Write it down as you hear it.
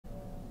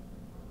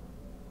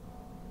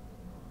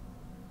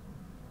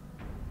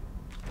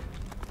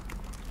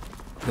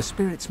The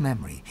spirit's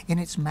memory, in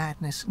its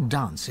madness,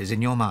 dances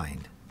in your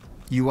mind.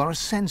 You are a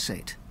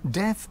sensate,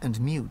 deaf and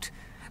mute,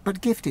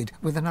 but gifted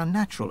with an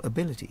unnatural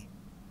ability.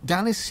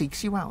 Dallas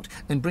seeks you out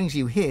and brings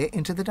you here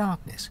into the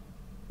darkness.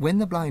 When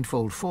the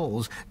blindfold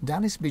falls,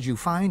 Dallas bids you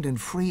find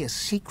and free a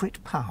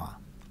secret power.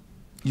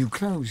 You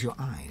close your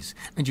eyes,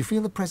 and you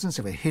feel the presence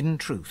of a hidden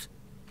truth.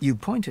 You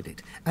point at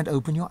it and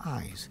open your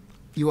eyes.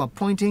 You are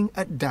pointing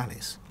at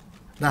Dallas.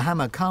 The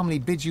hammer calmly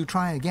bids you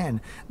try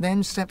again,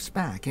 then steps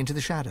back into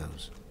the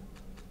shadows.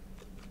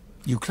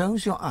 You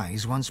close your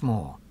eyes once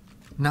more.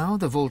 Now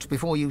the vault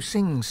before you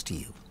sings to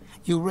you.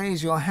 You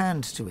raise your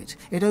hand to it.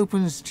 It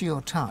opens to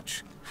your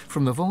touch.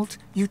 From the vault,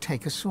 you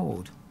take a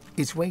sword.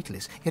 It's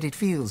weightless, yet it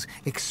feels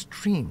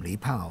extremely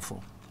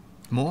powerful.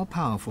 More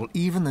powerful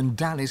even than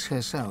Dallas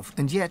herself,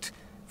 and yet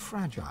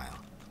fragile.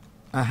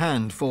 A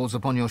hand falls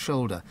upon your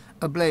shoulder.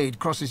 A blade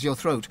crosses your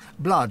throat.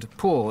 Blood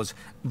pours.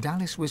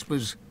 Dallas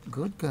whispers,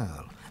 "Good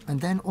girl," and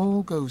then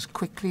all goes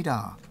quickly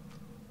dark.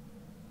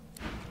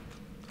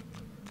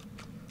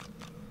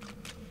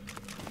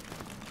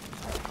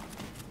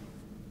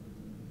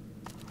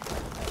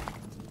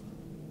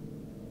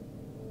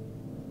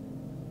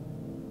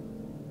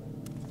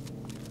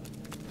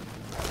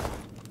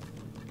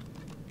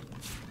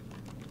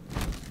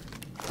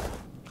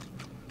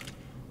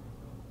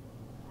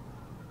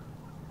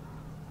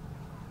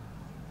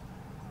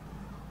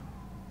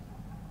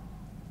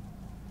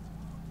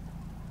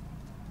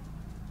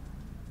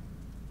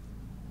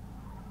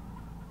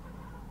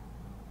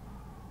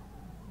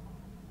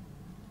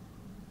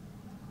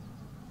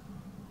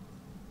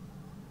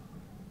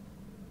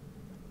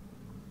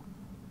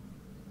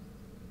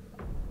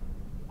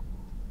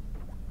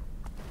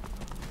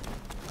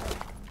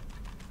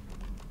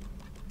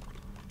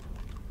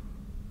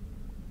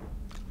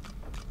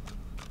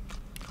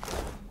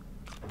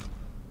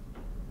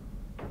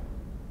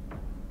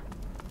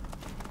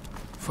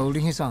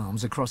 Folding his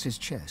arms across his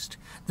chest,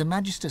 the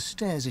Magister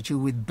stares at you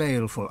with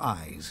baleful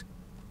eyes.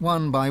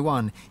 One by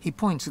one, he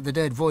points at the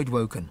dead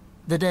Voidwoken,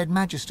 the dead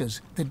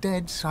Magisters, the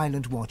dead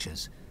Silent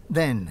Watchers.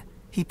 Then,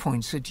 he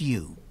points at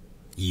you.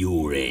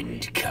 Your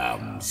end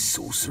comes,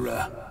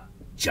 sorcerer,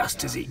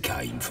 just as it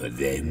came for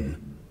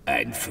them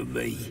and for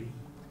me.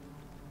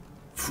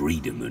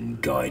 Freedoman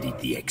guided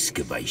the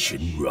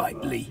excavation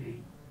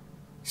rightly.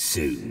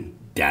 Soon,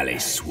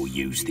 Dallas will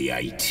use the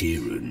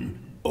Aetherin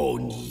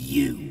on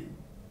you.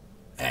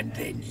 And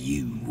then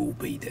you will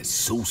be the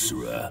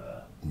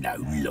sorcerer no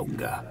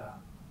longer.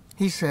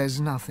 He says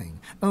nothing,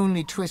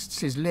 only twists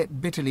his lip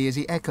bitterly as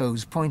he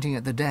echoes, pointing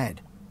at the dead.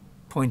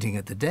 Pointing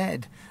at the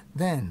dead,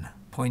 then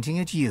pointing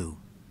at you.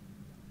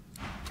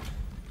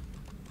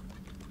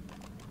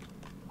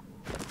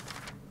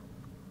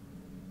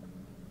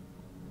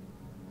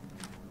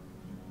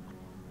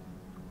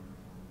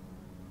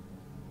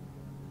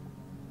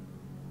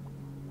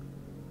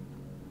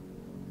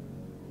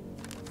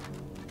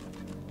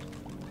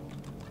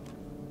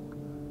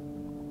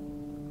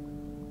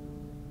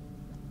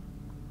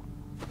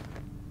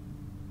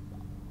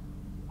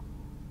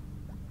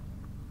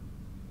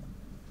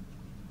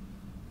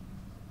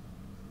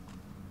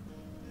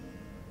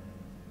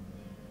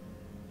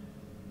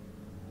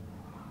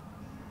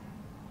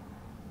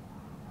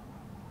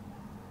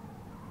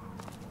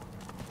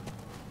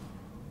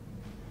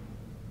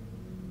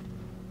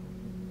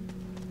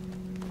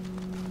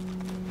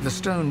 The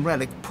stone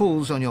relic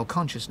pulls on your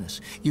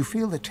consciousness. You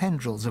feel the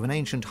tendrils of an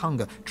ancient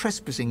hunger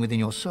trespassing within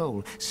your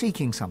soul,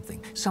 seeking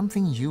something,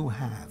 something you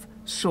have.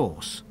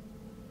 Source.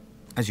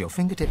 As your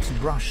fingertips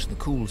brush the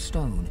cool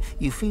stone,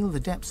 you feel the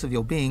depths of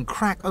your being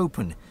crack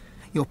open.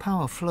 Your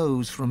power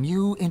flows from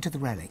you into the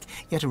relic,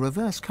 yet a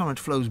reverse current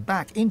flows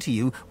back into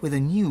you with a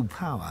new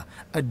power,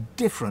 a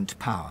different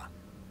power.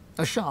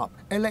 A sharp,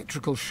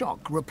 electrical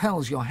shock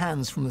repels your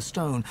hands from the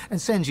stone and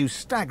sends you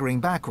staggering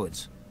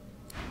backwards.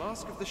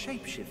 Mask of the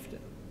Shapeshifter.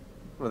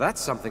 Well,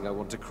 that's something I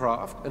want to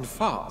craft, and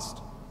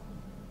fast.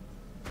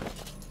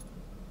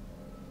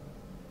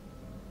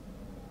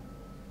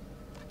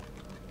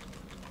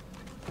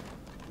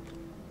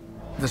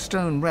 The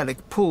stone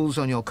relic pulls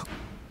on your...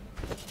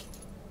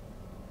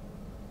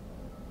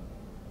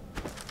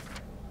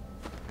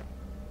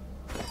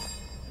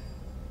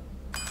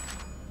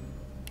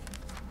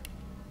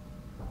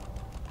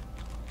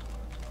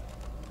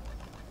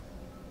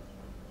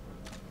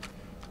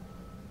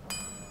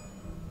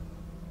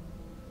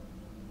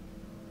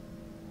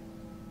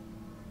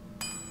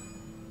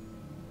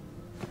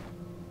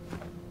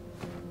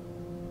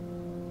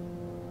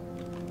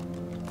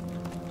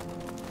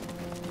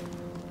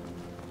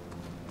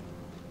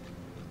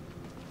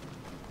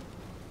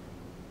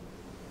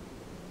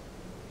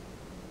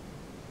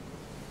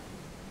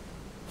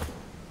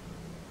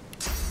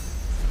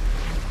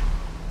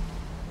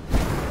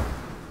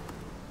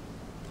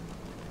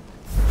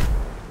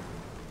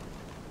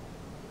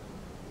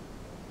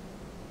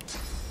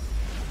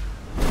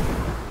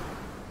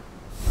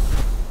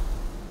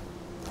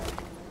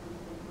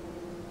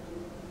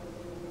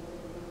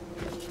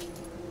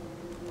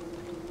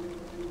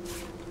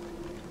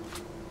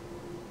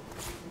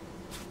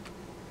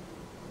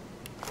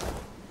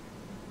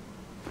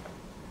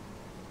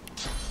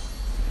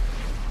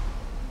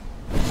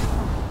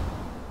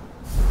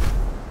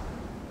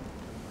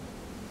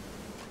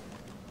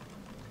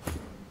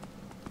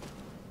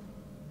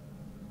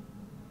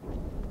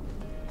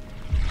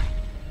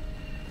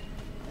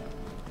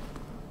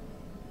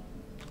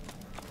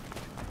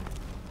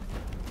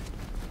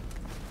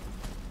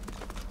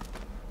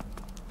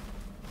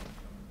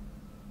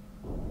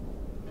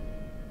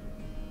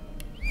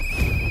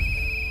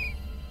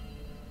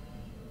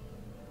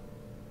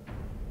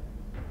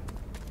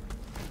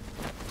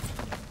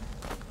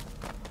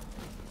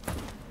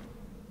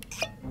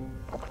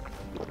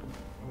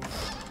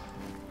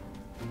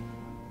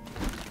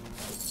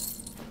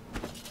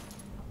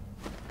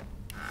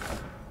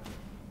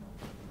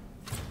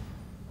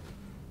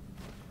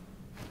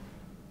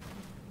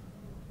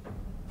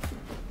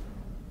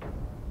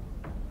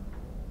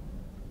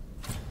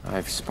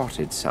 I've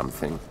spotted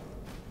something.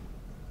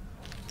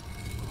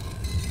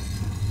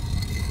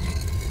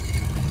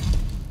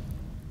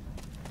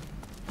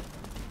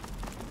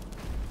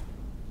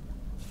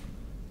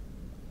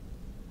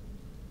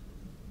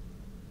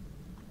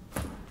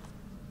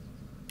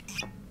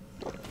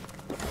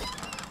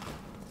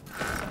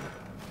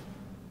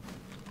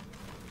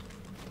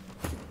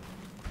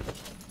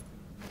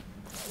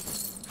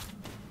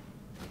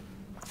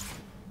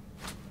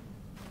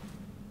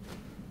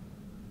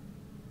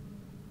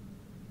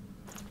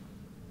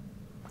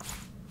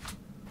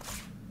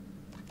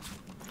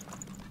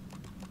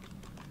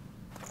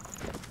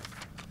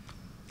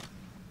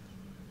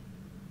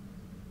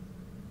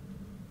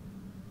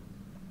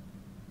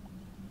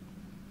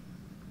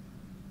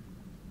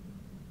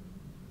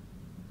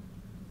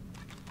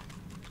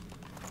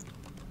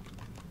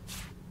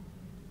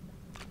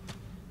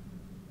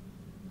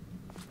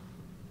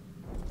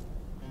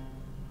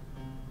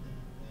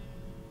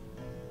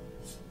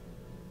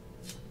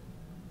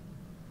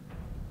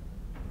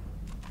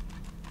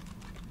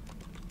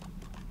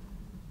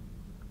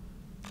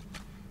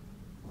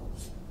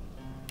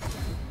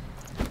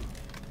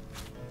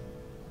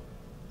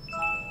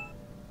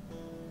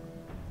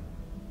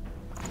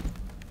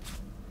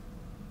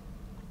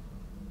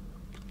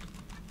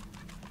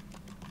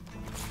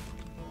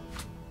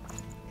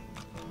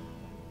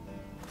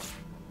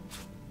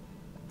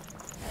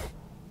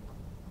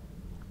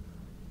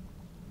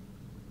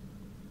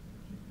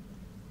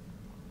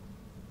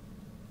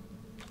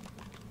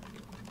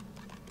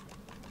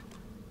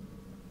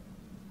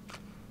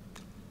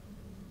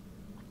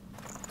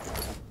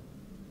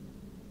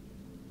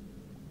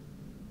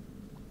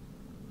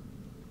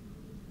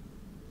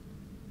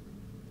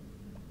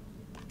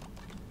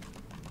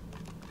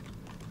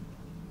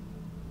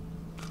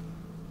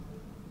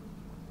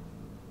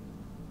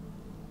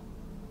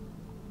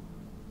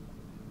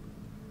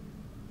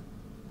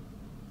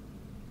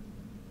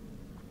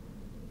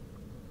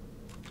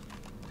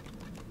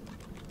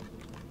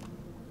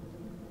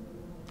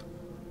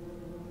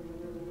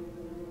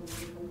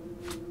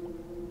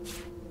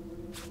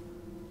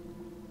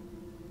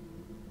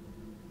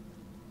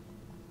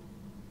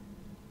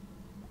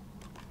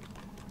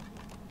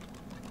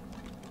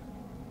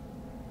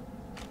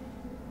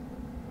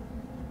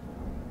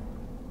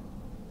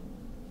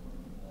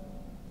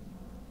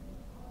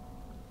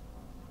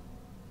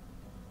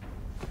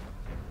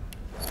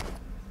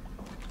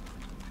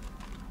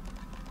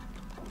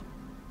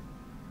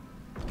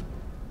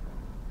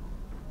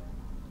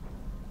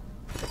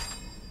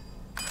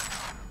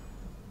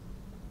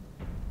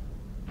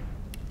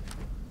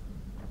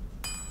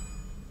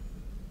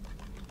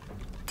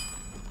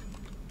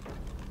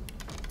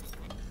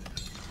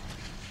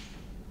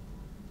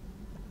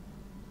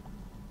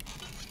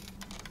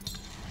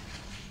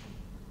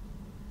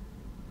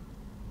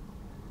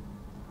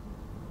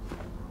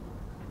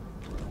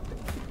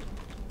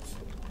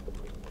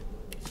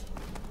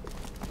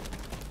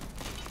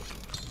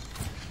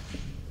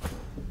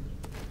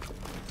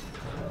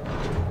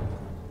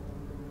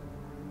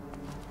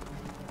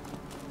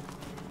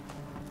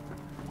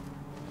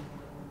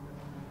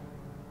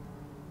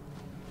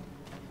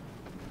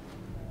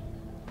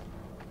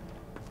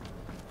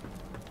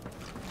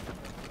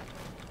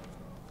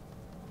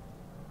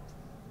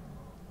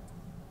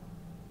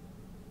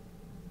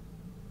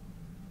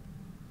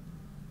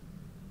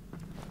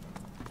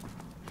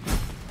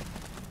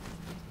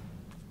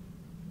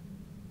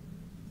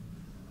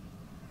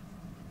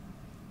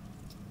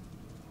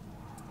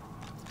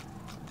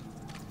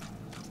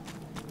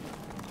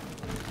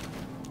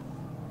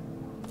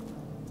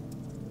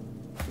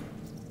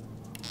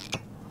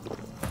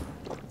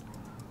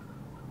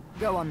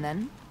 Go on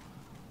then.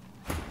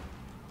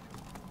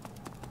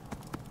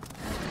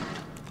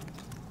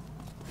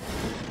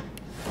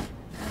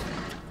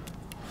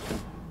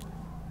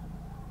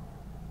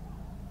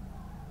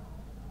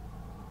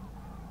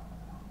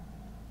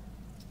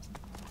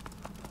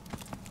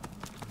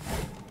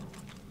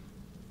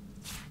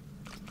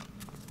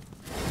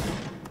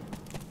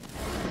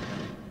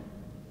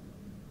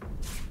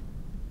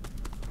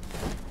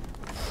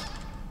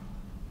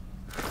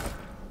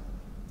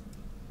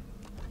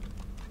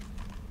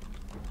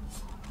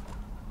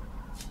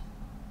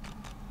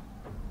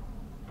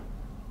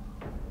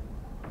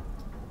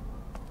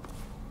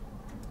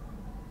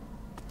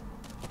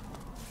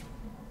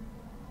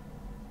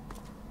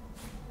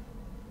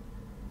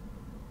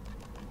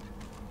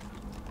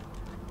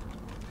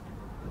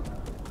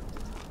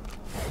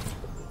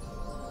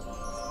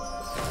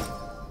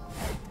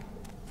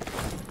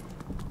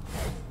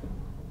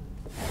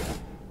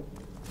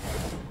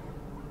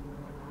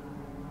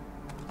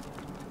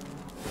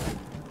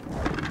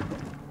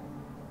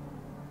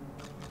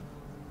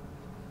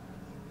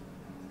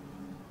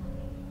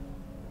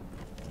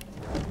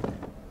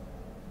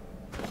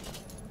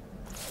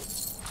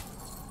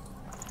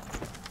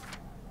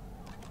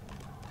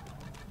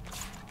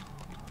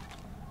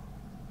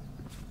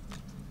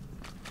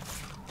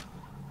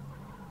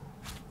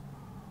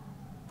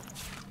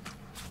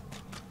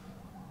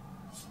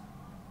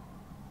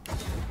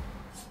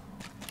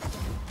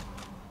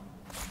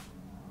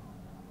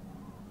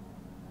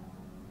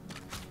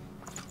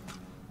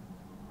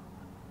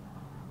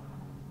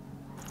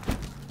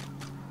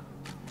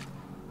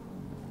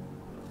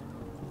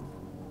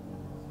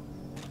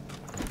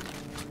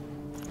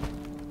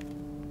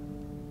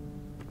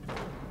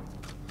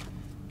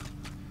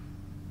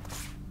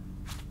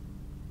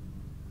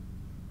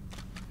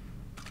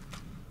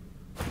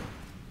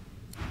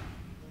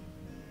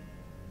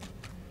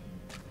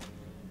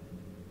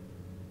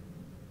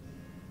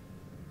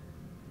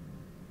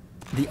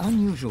 The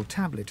unusual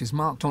tablet is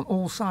marked on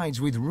all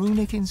sides with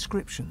runic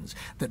inscriptions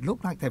that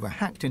look like they were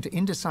hacked into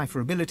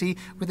indecipherability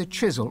with a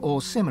chisel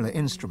or similar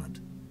instrument.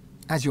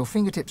 As your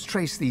fingertips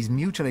trace these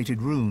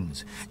mutilated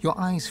runes, your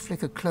eyes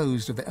flicker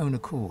closed of their own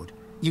accord.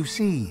 You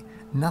see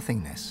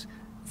nothingness,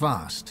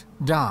 vast,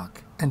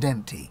 dark, and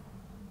empty.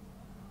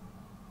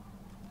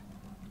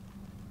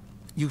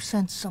 You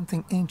sense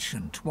something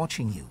ancient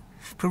watching you,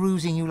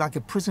 perusing you like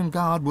a prison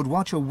guard would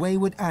watch a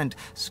wayward ant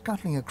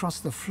scuttling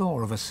across the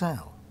floor of a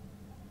cell.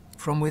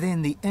 From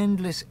within the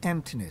endless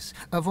emptiness,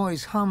 a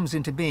voice hums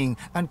into being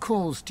and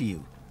calls to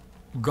you,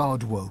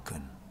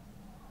 God-woken.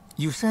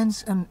 You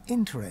sense an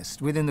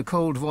interest within the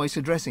cold voice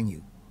addressing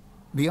you.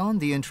 Beyond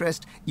the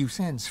interest, you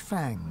sense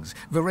fangs,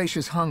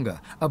 voracious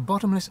hunger, a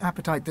bottomless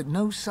appetite that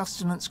no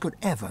sustenance could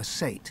ever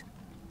sate.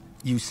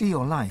 You see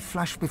your life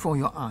flash before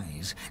your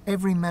eyes,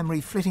 every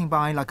memory flitting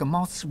by like a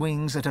moth's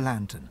wings at a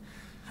lantern.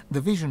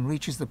 The vision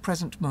reaches the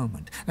present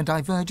moment and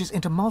diverges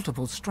into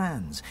multiple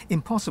strands,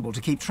 impossible to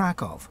keep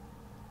track of.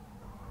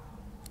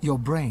 Your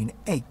brain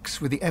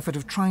aches with the effort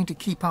of trying to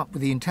keep up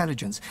with the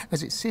intelligence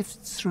as it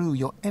sifts through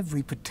your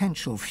every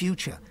potential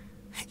future.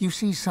 You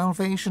see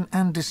salvation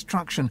and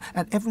destruction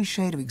and every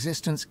shade of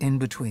existence in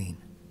between.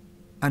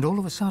 And all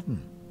of a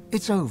sudden,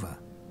 it's over.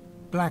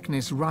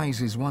 Blackness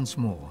rises once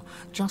more,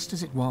 just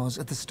as it was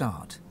at the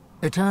start.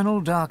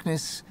 Eternal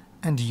darkness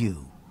and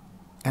you.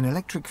 An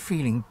electric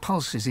feeling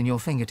pulses in your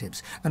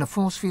fingertips, and a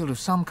force field of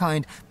some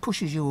kind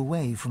pushes you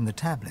away from the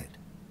tablet.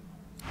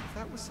 If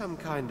that was some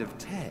kind of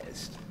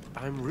test,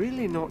 I'm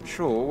really not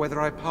sure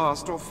whether I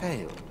passed or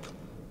failed.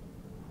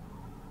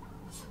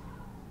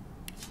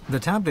 The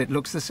tablet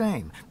looks the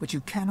same, but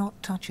you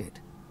cannot touch it.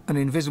 An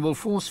invisible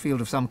force field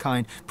of some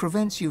kind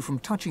prevents you from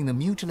touching the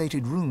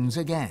mutilated runes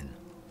again.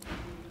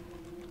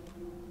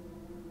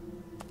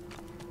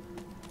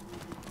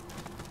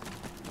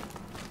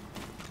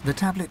 The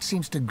tablet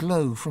seems to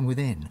glow from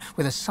within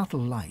with a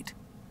subtle light.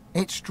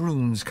 Etched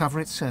runes cover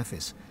its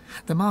surface.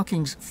 The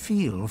markings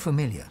feel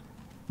familiar.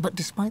 But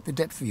despite the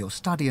depth of your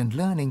study and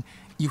learning,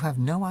 you have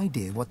no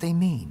idea what they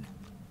mean.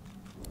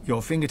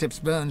 Your fingertips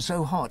burn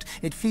so hot,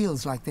 it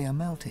feels like they are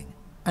melting.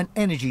 An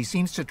energy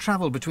seems to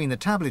travel between the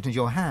tablet and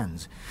your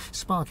hands,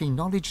 sparking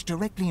knowledge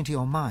directly into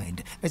your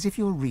mind, as if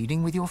you're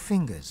reading with your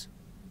fingers.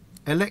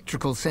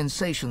 Electrical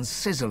sensations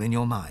sizzle in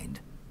your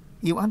mind.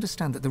 You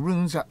understand that the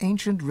runes are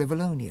ancient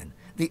Rivellonian,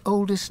 the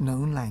oldest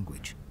known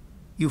language.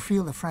 You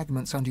feel the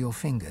fragments under your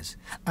fingers.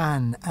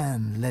 An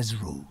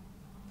Lesru.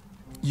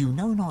 You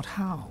know not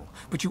how,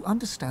 but you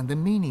understand the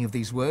meaning of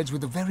these words with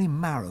the very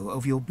marrow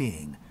of your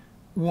being.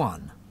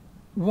 One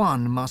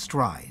must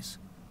rise.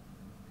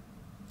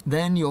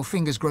 Then your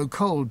fingers grow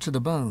cold to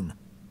the bone.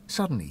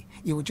 Suddenly,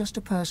 you are just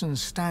a person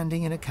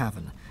standing in a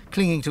cavern,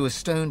 clinging to a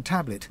stone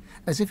tablet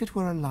as if it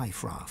were a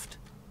life raft.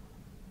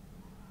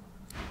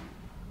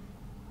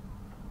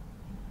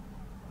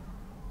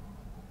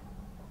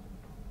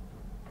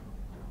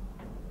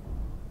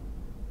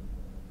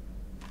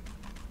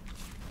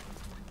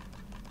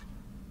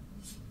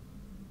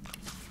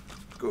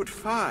 Good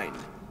find.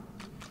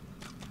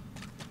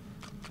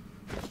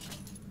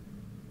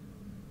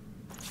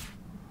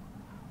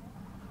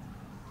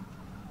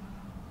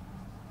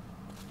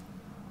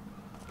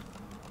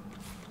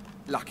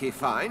 Lucky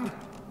find.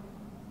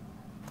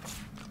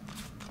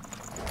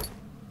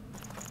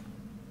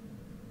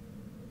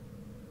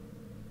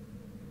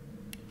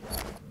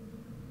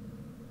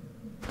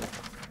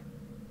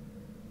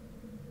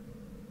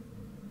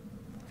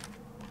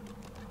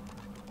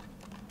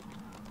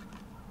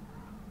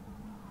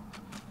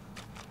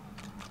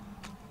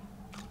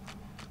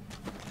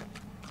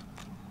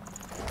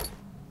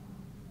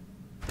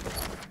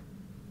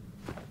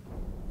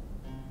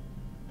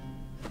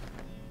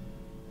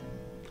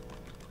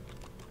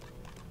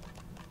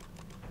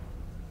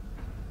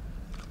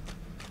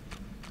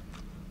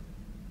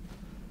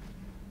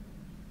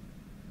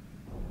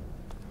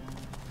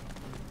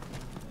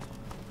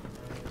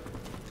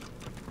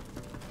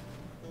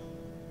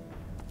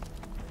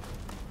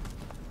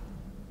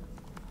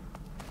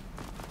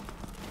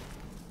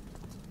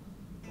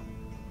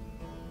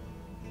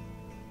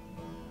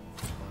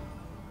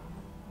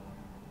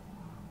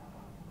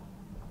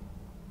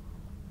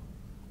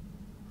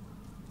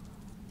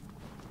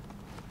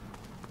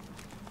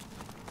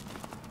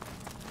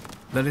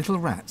 The little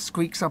rat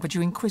squeaks up at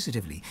you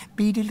inquisitively,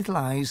 beady little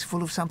eyes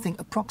full of something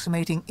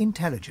approximating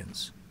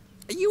intelligence.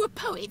 Are you a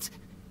poet?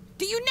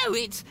 Do you know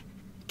it?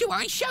 Do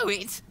I show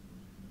it?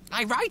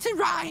 I write a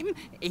rhyme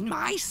in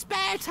my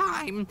spare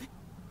time.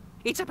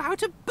 It's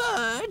about a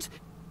bird,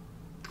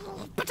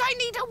 but I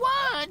need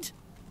a word.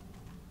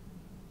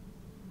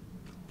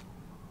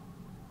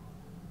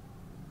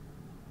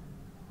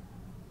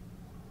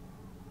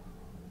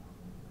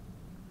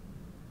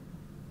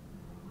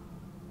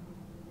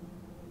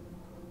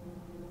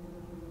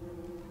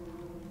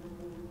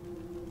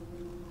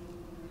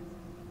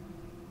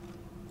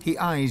 He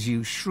eyes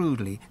you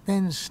shrewdly,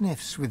 then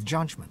sniffs with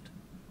judgment.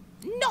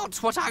 Not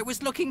what I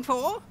was looking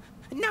for.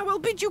 Now I'll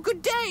bid you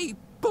good day,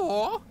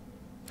 boar.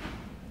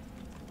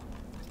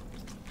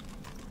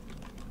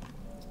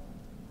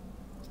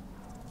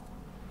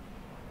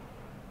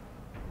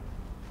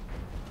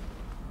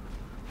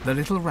 The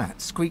little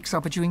rat squeaks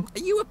up at you in... Are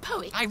you a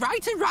poet? I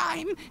write a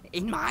rhyme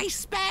in my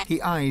spare...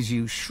 He eyes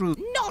you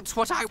shrewd... Not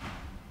what I...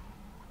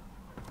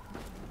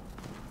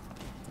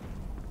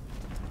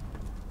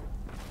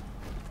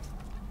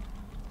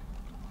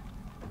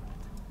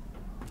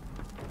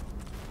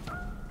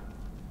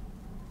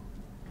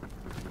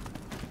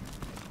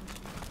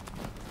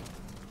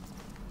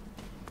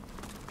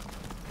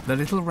 The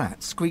little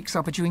rat squeaks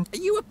up at you in... Are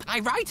you a... I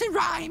write a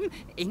rhyme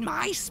in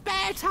my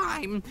spare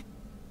time.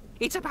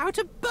 It's about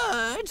a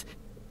bird.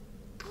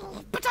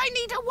 But I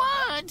need a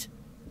word.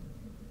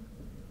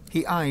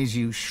 He eyes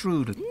you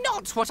shrewdly.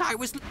 Not what I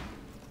was...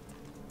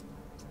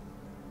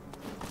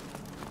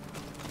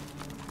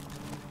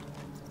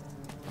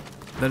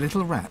 The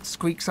little rat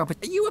squeaks up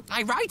at... Are you a...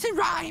 I write a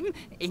rhyme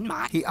in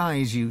my... He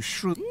eyes you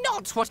shrewd...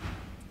 Not what...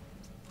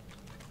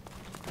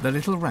 The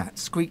little rat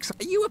squeaks...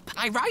 Are you a...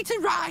 I write a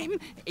rhyme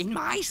in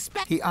my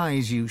spare... He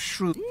eyes you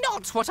shrewd...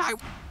 Not what I...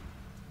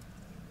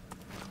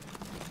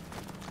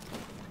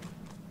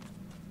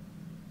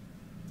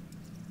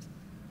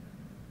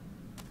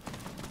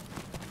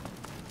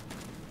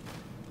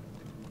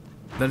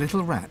 The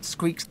little rat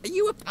squeaks... Are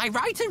you a... I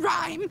write a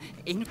rhyme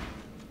in...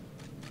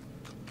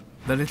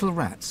 The little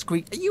rat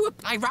squeaks... Are you a...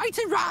 I write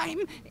a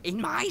rhyme in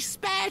my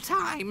spare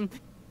time.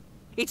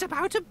 It's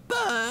about a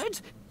bird.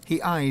 He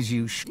eyes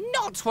you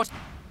Not what...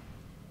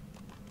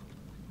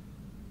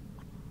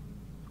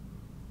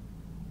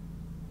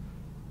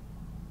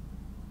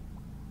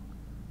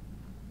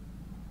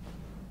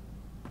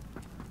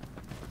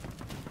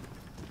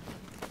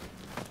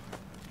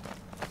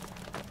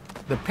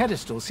 The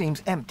pedestal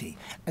seems empty,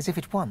 as if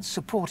it once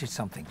supported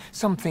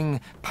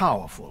something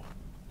powerful.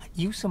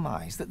 You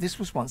surmise that this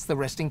was once the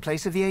resting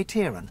place of the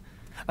Aetheran,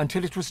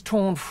 until it was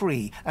torn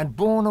free and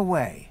borne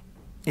away.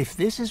 If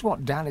this is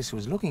what Dallis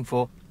was looking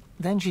for,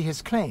 then she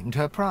has claimed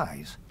her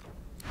prize.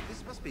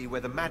 This must be where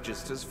the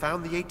Magisters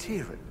found the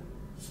Aetheran.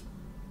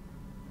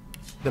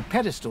 The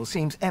pedestal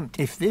seems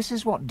empty. If this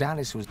is what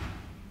Dallis was...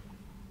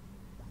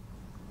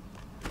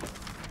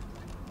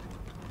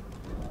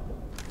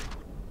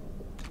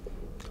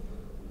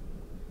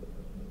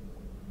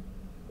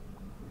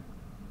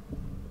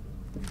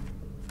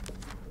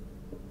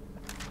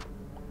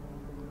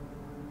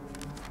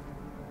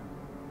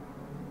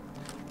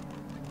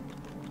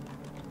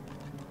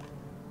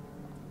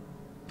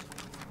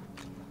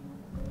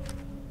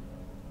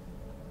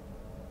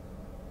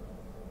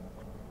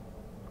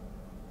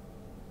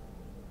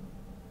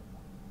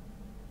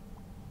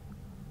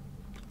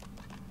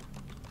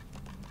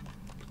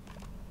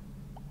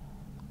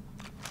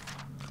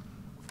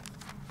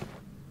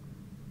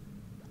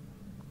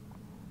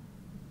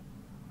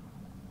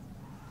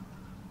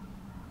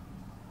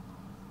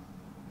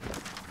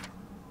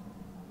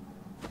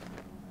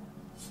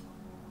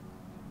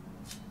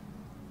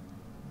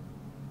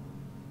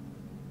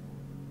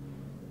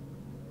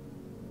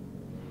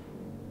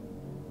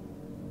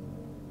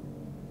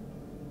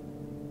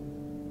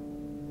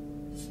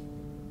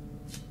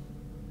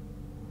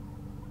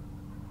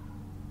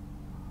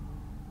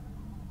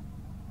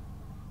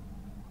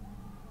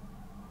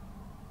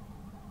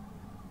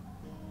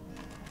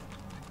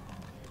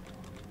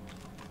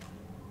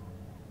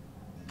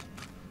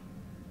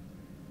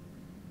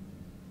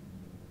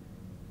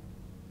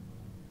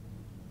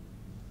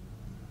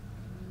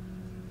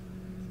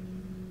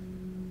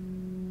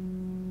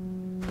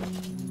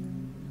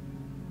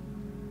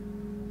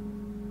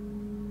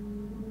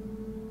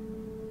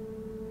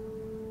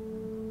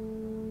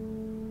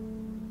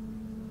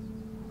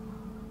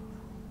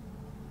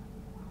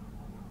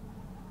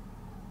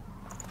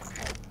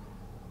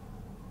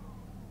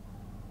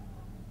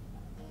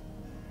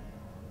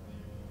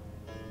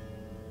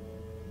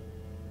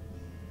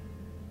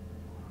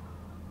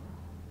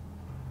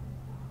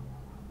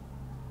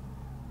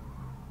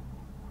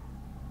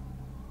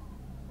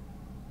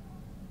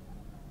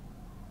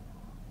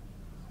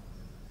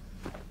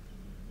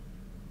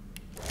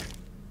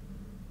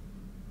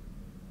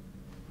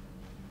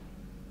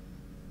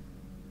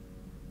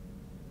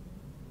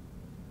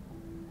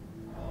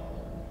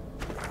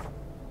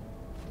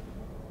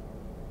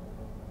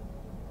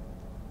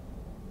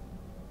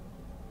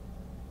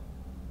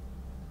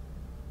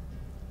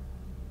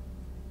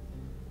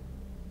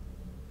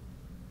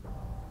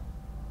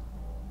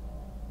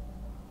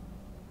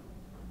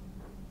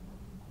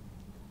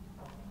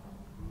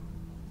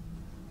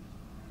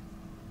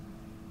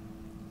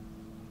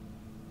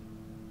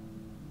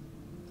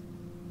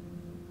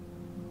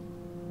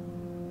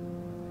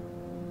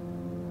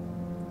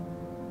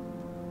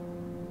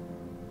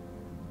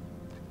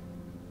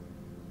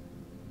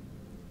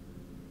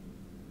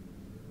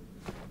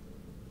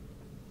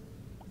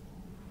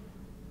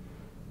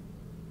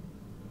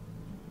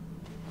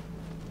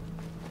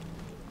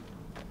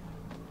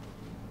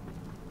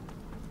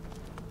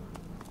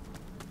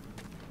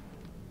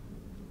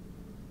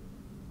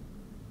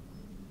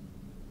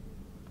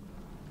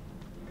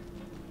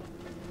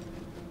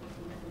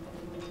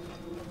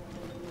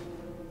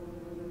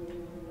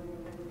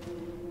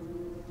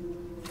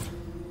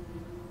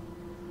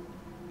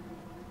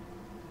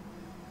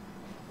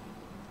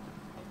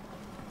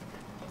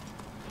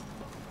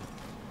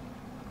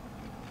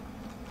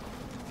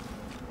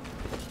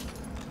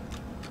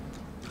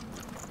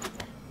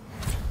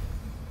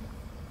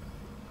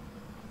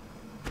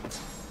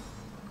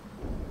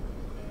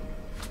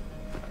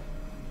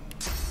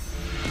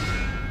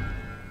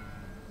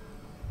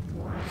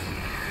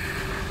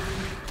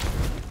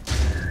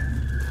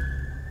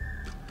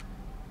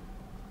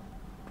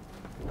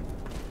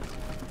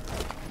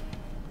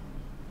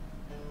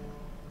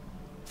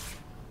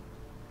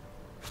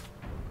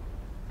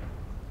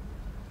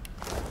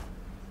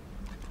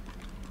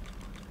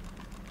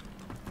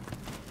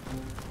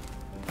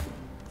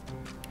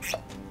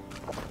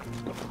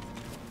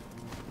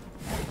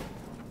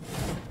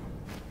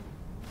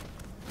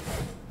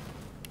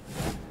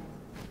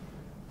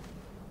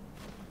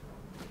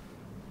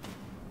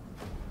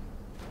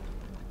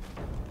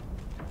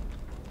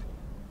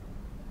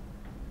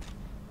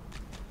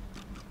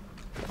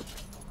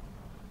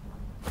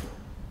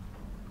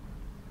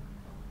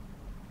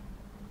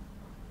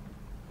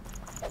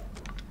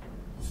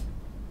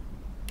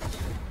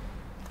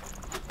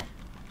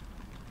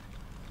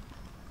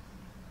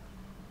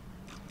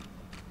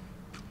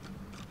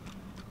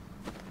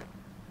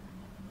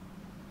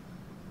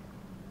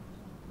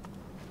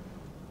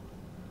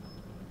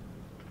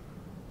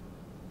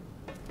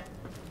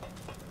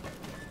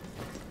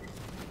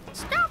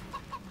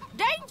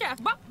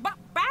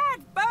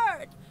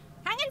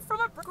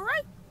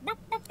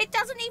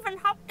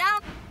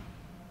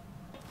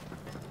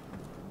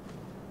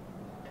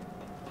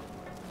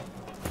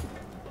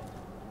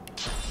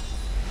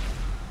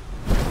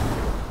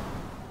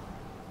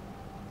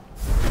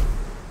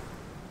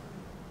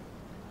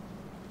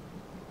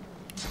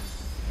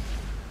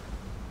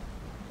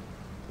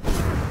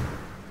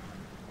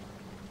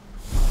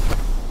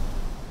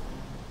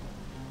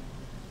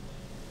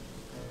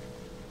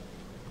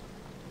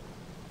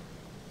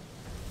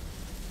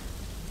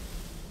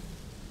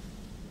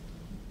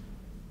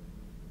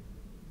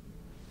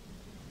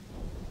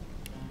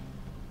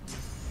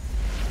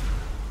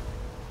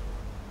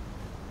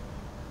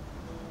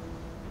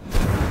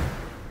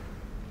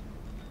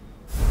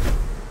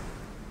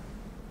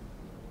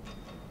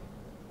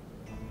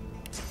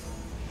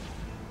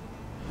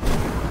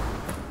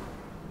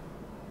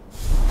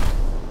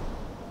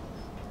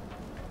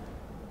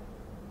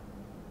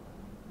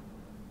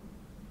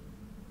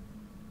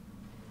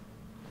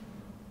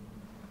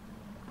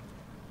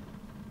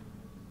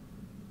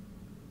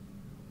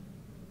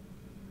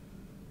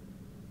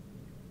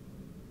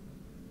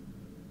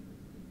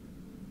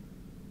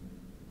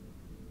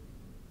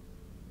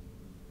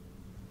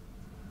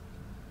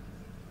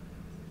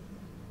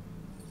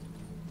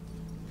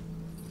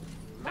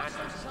 Watch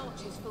those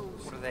torches,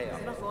 fools. What are they There's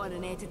up? enough oil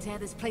in here to tear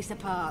this place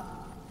apart.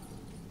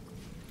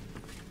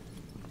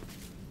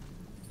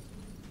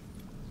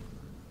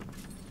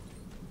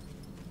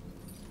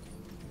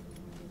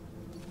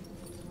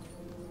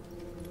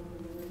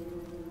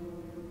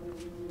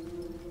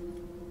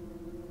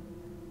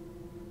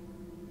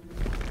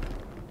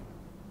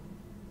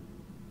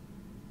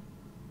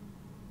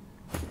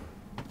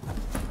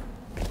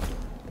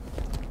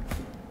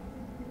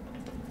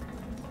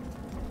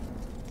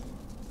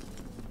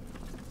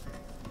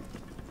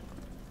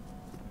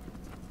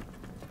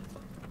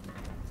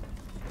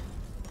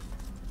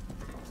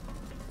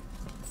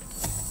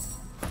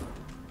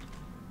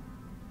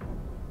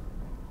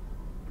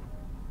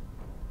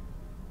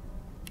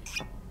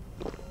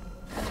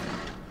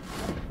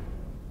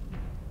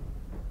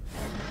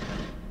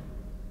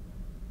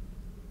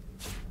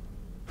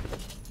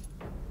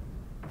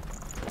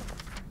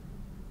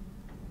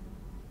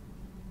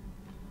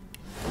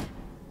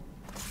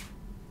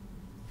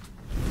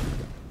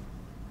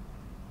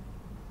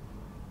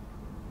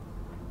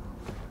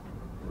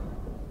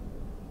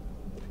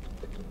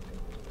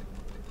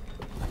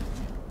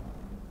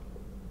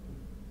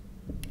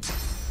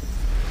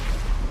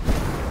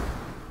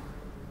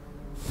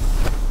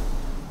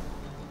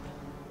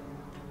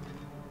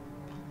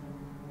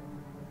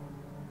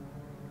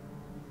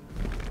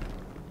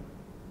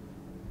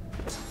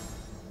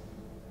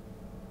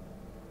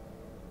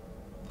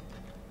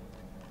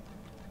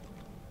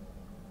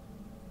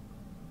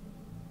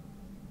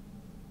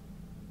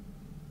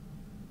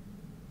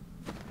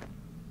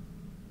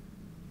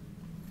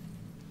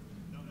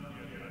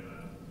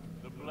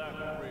 The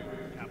Black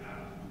Ring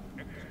Captain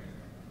X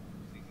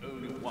is the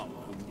only one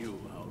who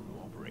knew how to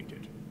operate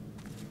it.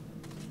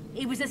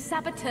 He was a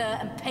saboteur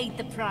and paid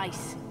the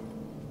price.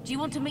 Do you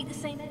want to meet the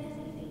same end?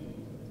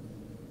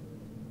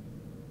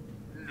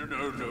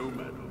 No,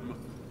 madam.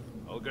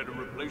 I'll get a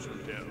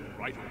replacement here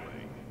right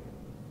away.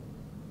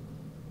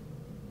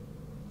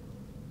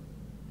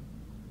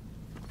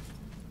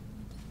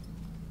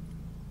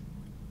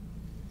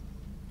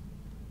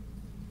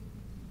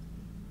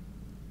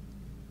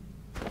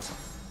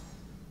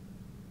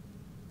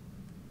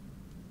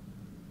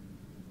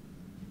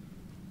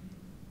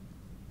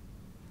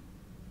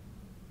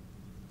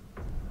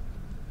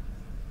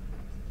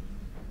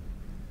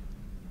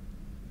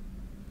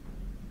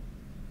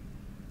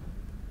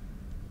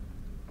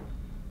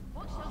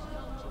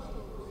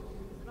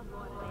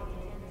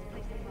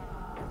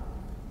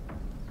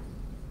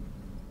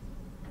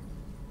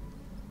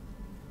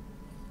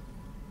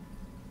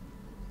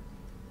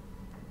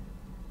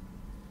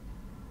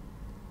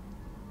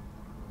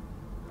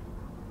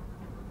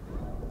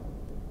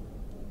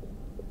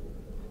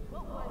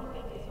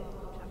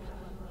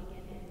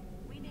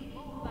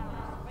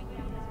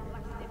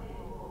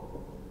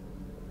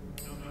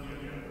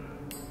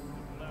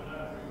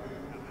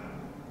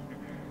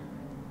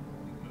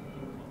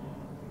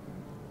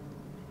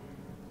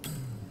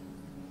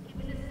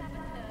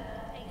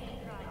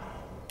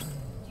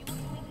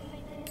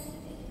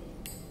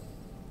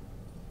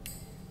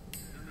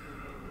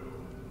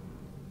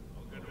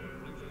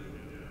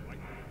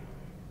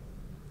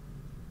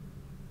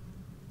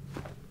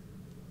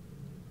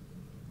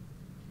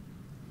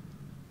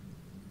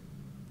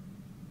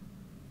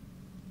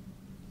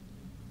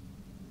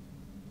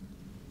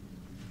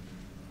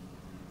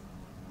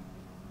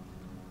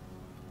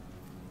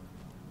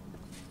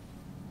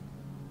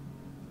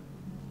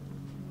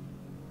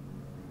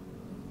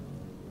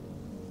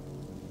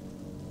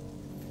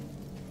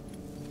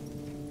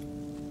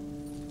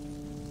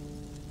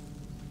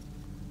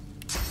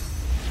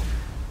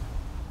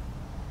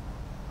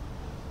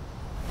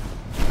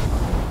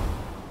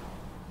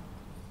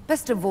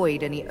 Best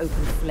avoid any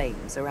open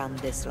flames around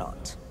this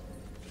lot.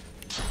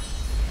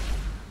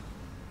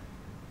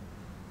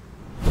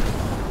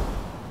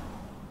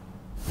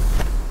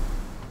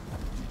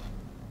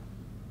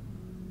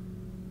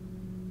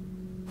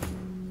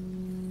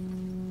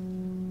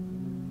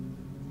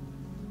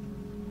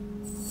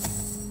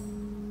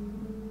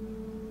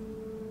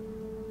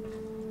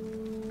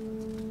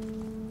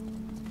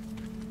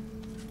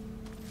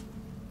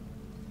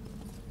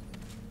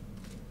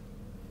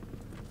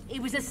 He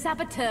was a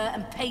saboteur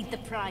and paid the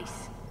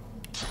price.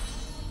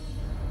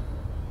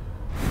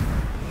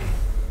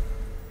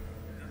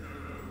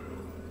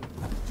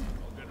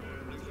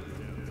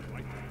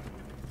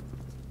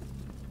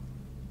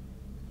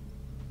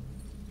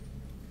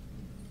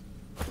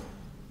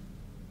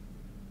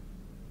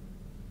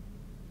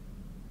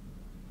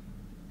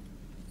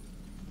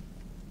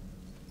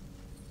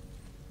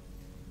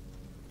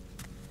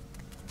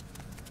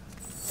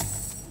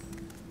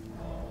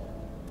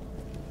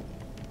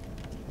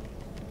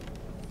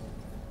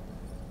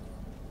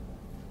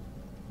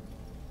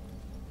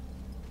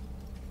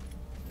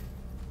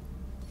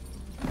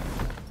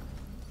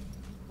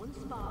 One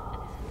spark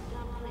and it's full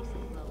down place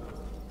in the world.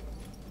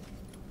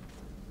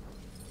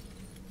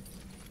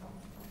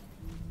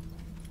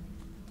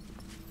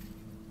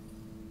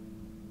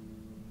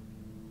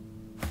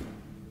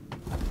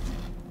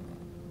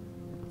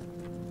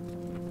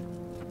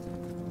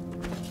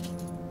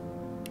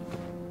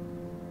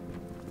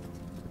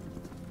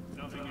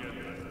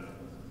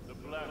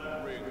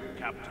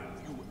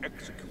 captain you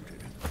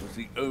executed was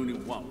the only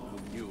one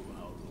who knew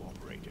how to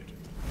operate it.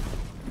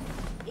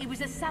 He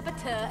was a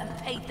saboteur and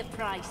paid the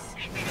price.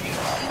 Do you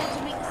want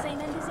to meet the same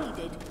end as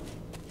he did?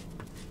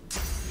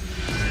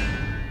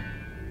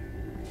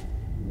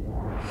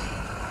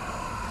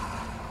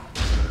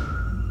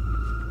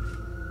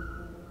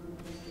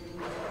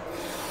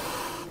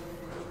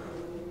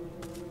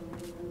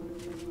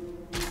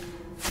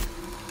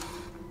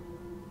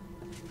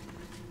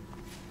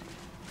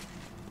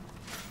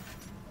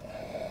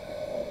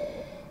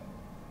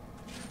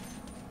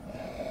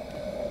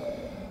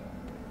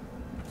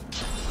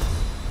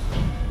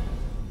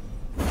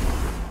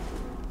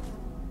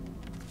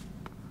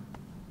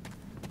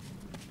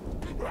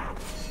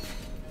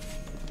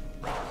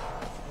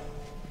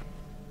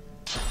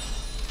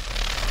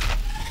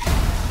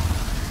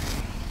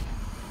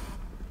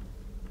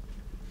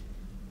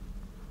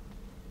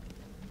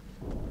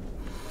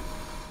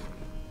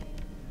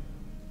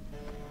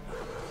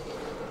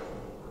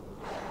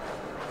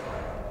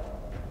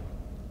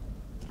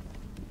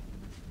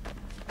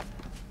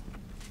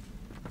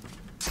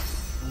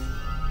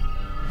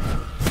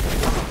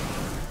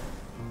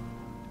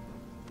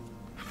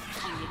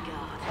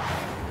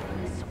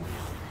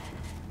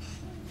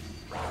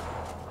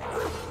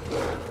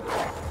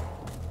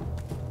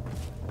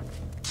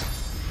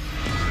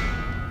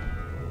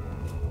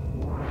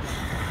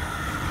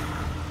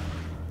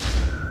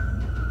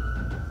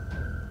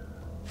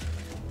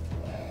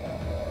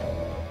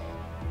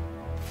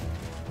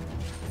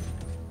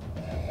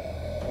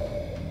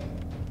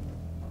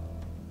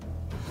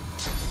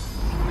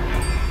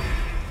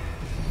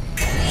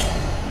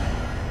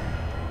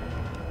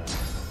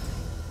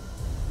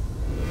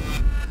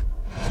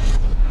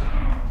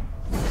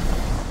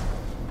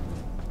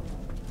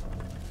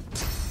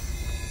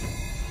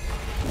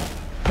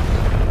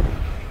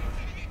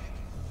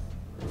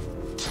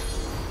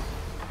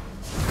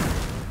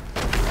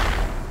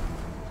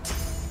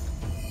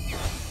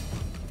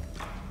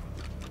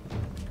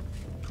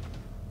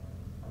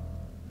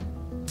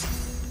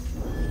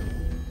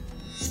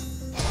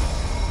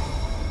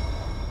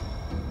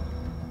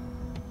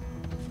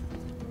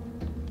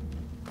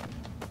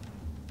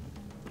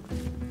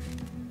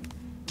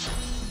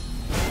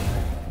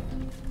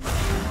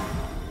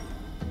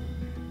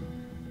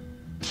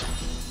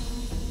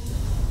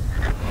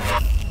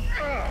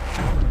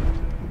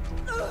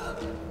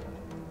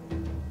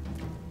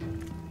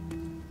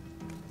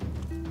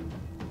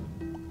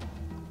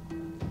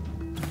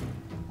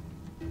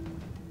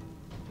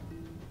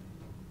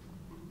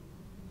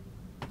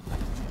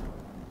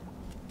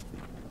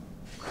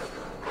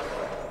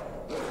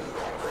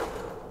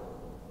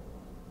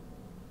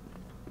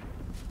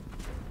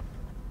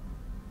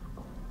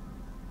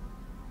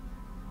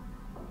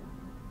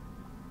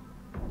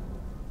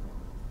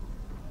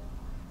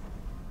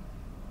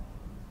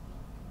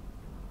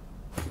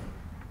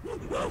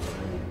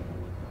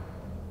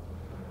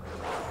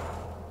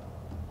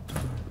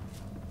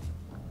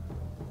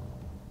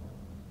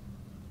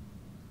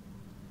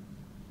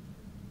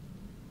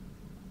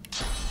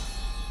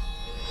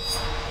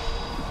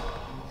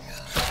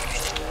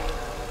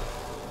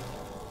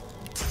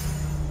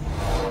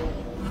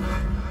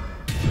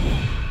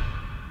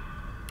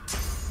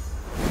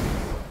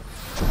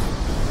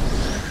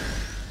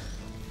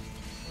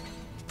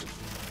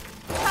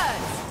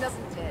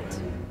 Doesn't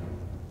it?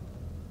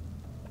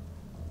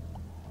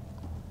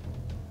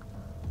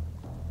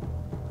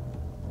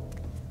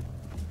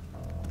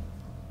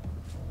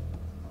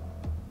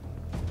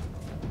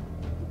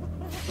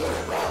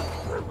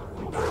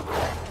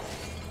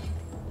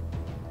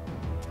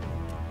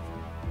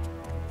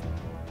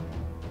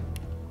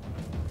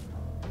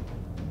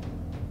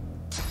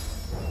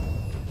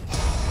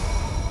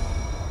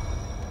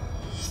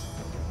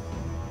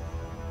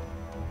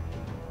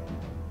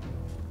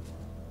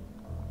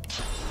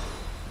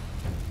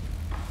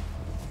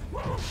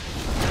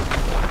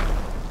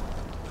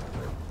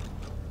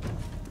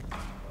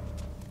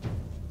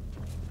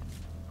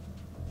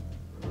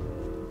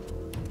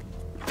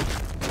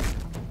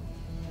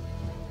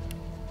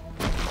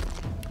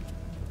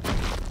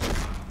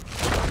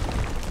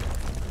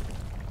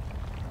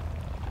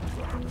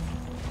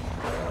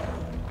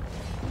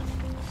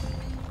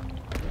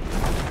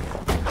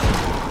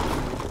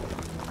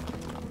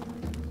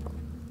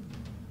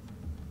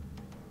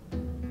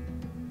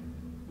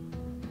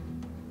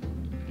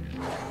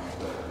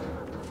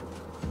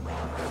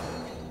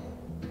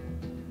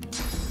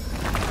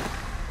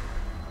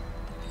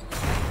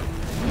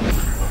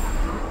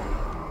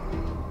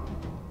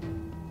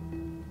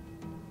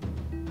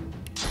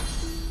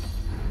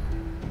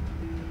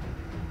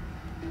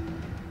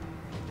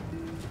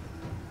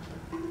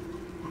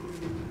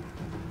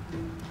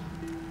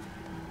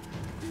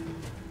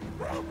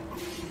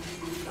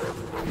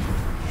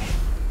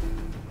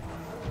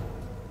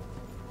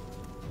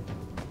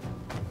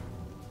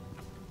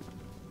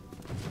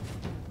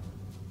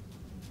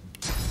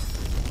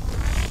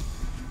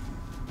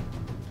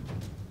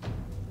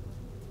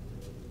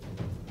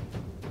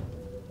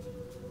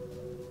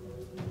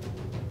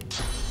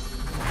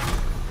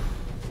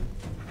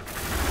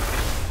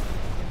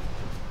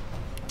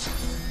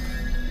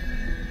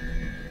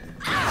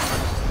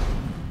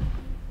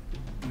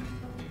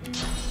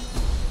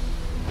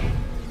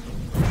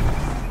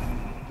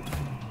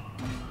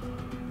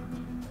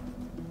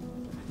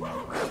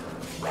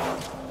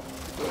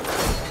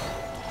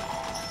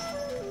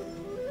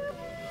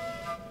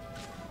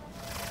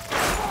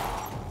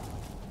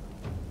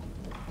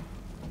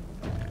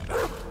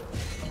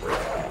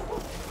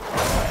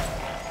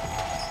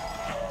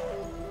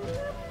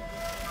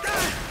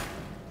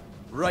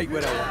 right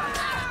where I want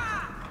it.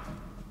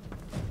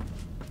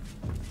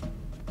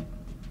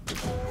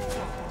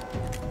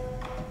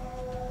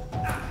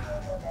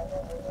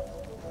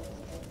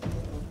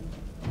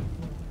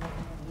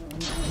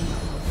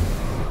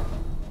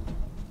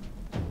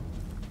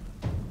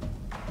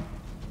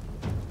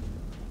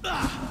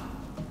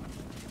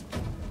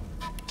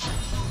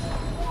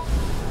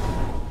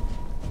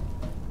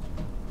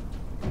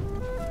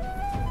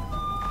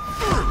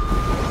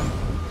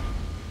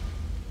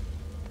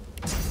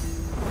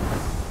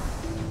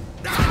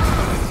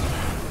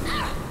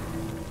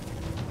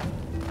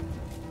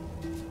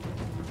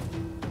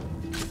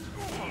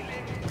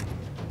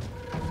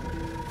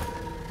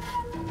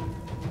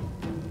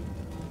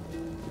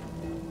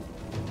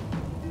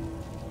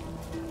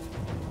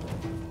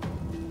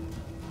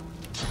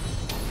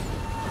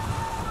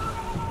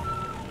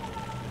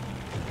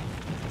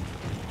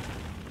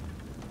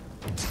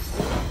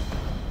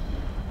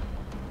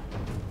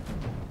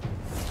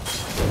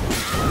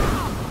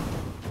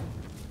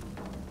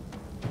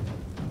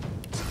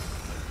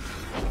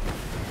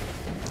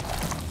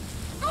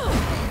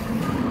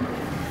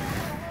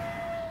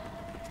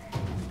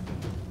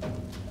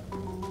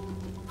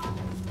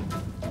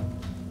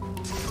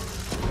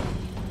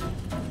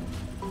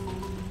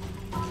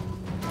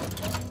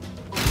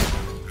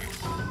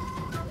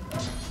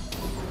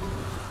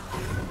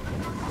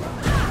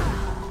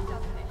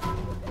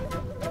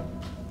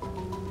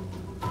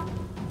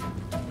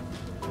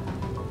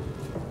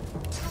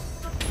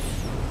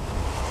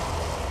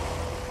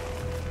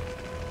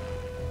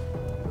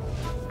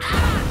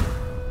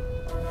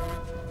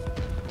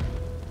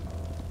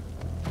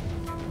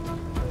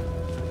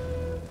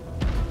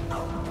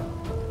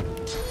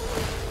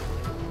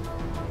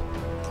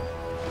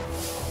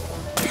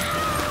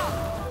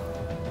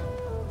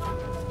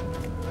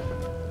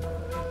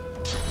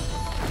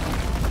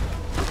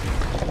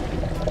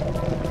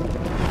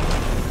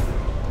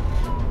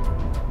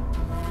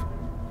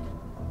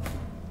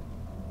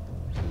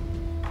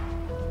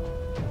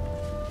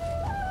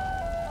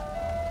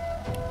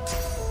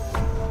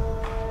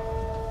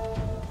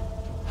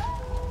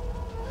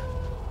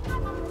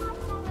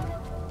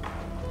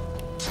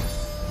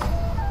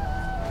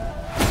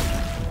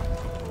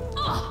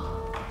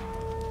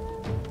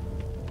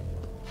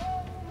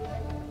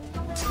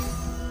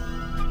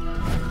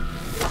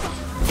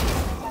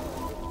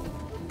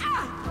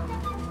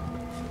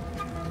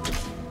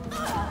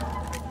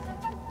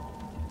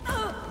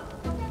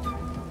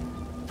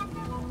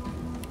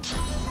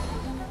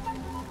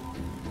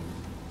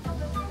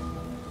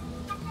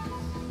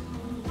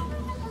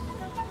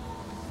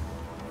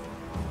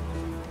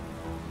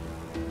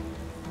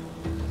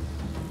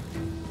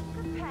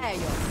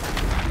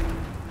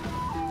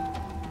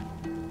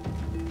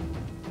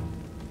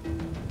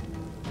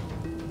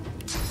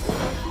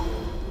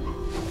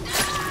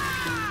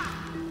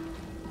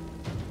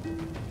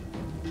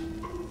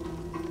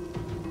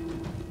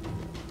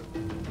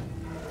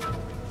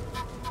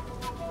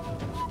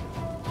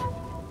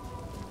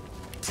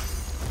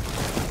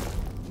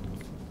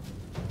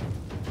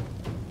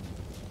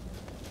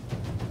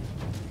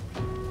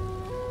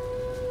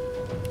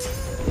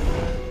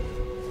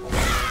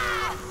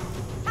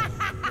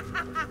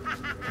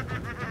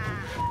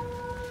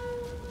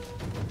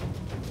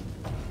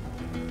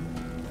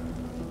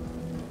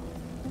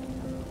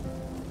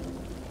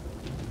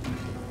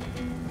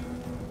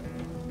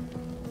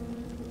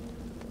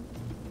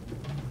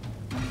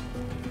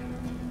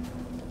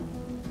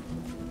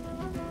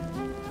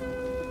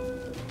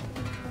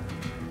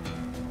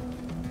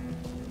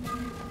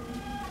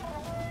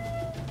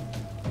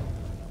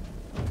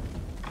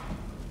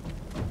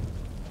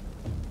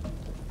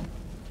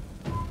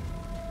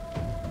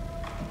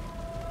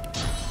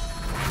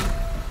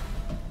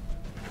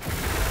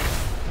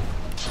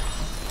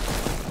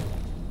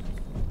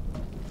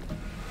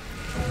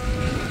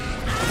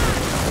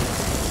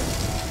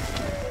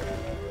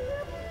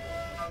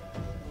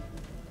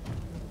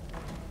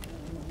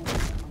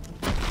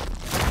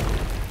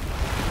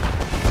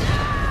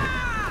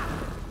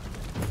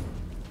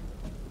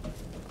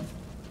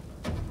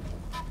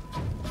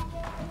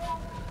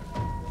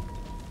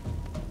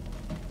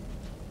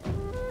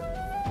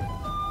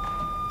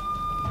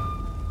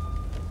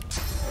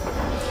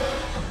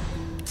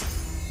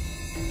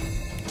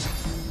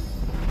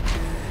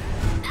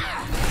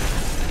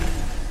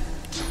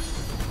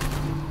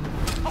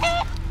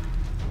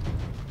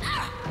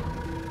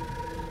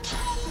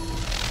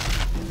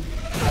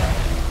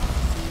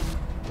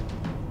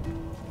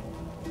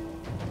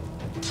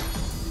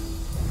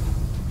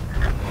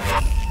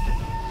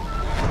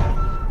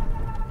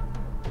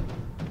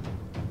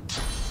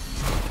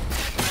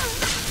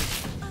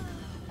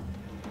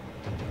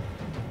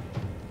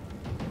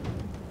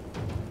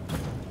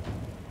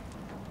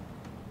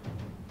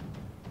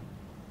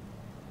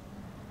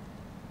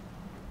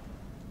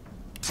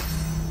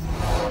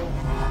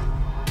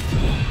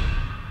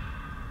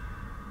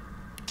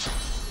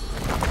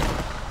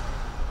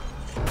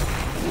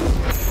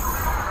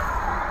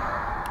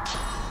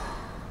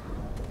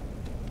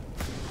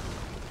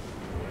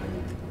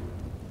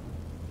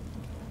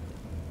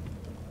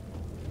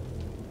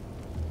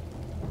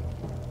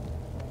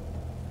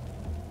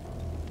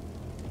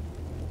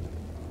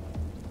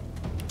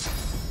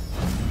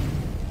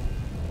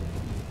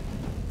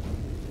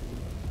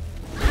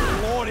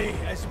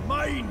 is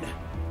mine!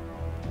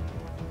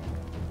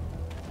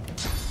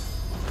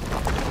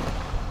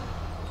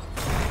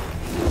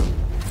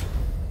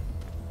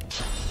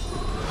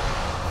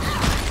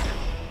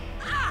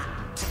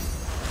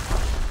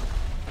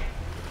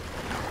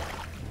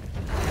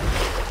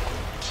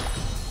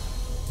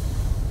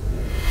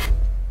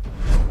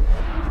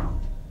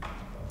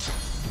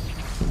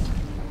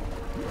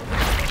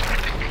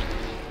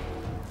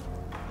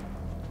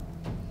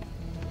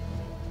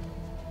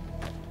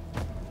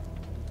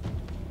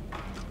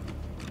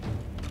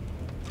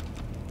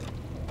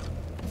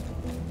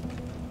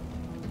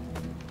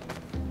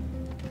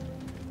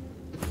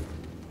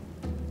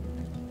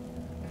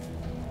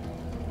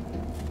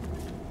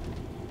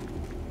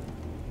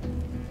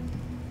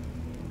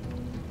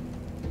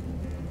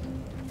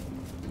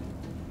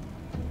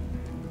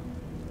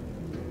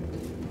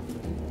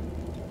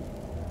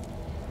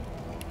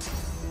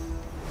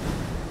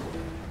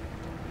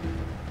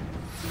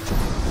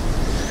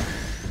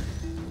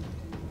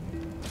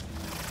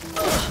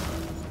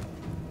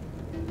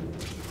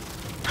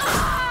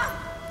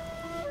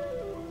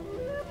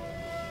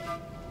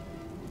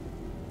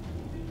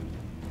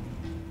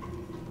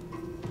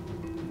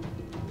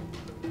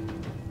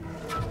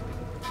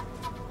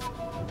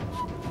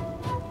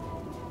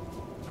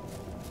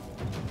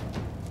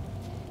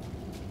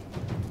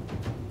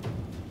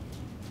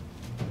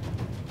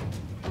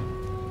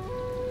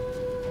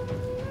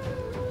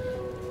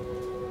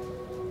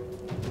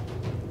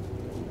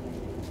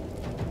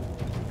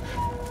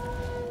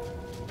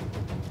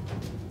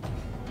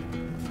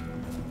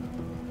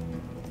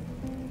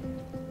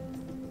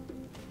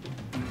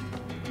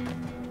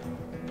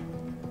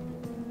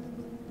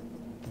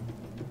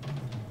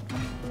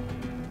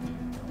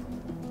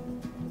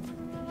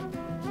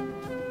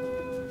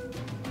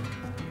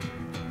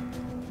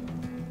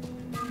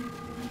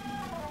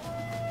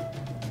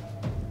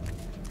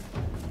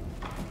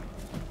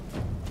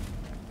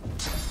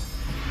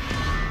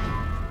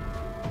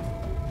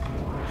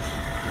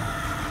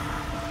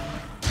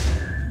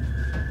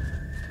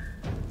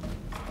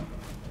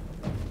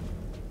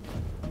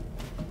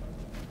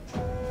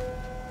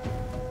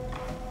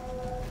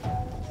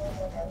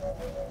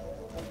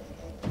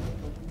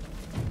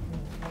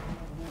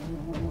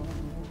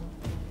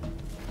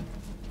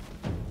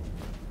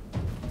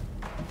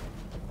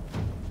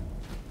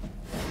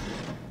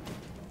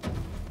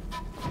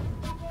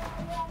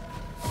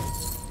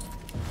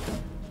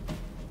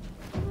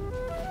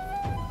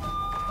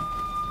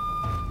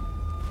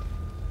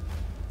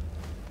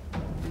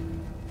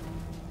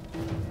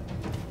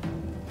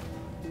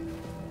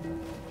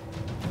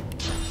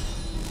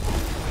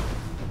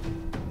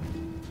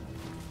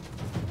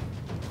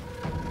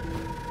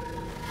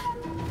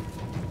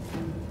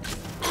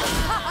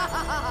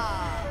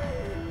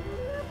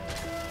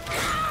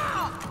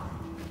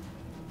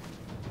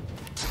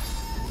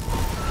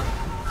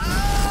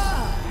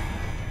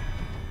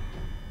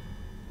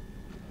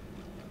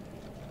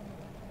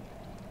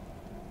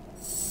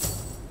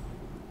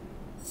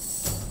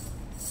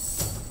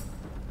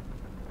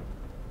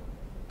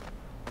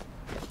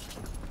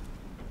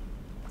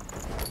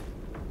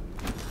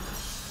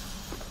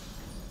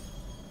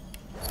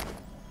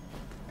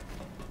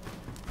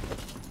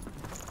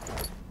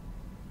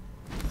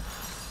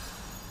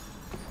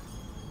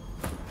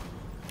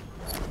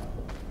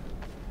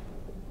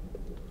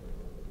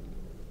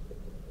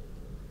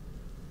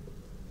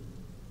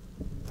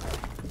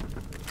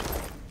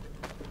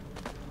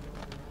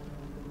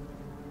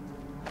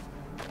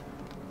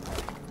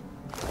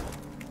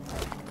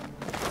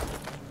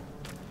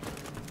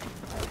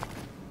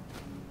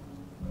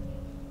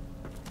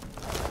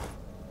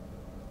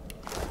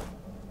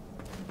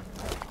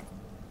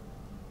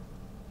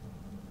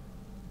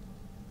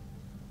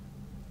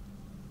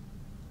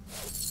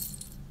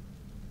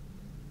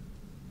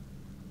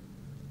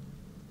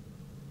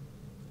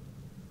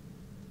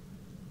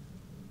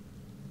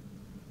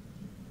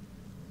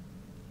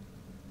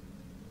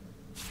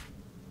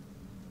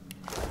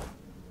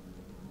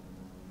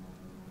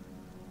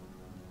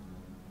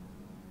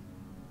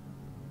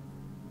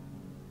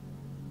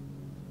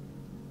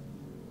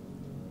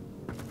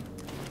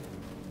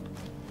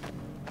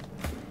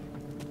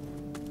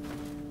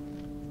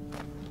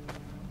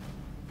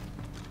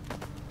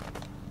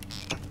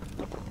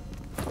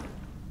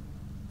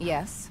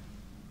 Yes?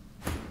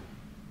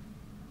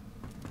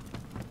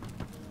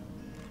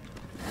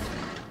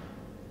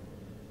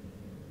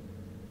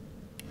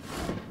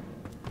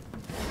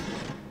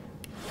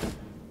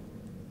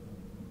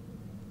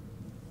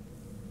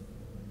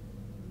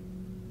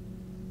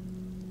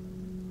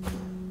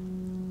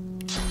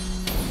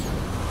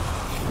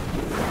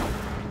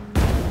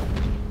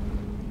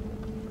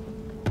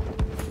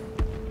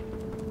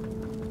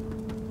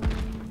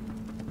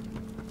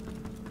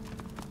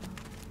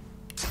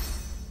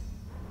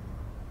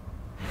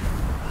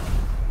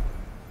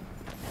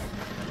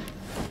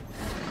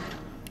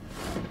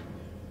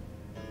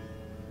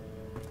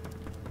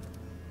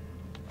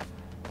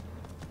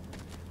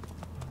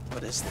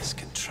 What is this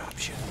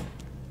contraption?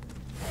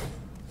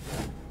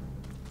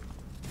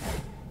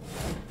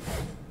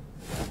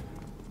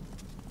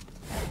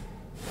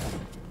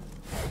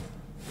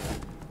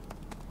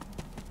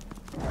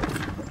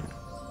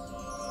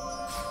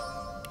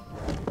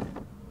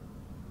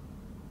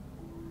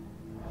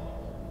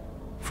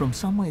 From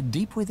somewhere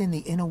deep within the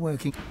inner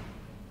working...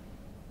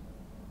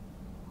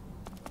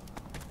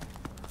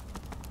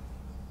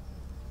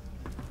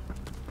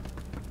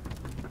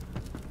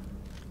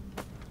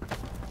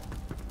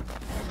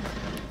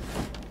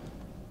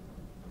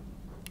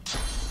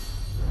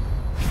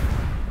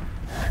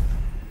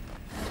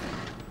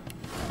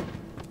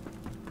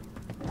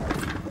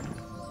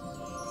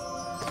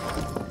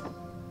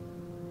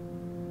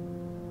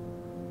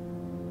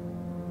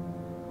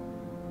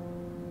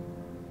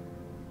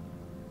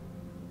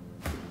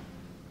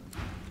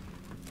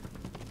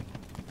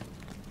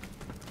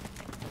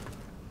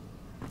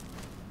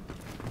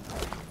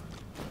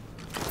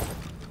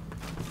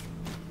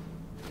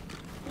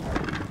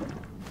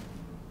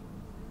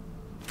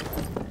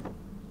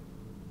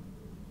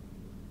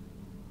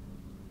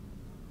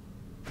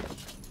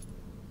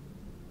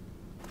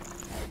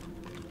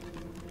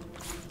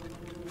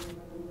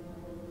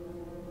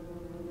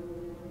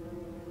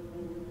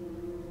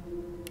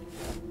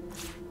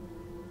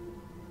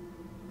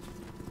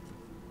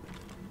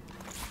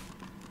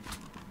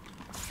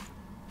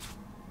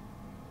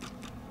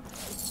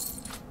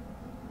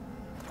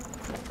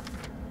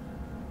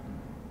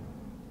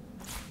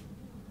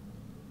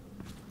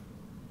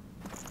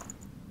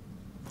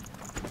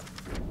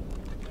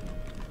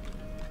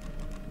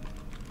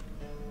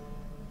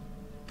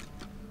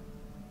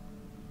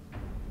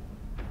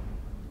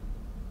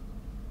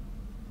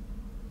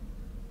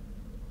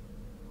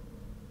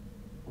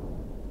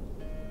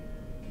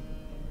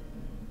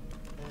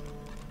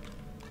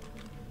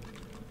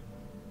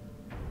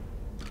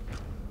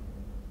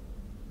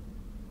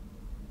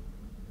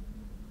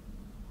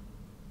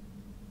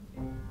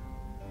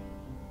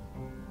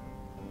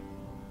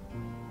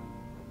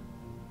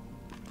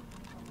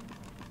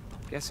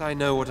 Guess I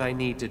know what I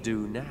need to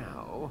do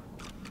now.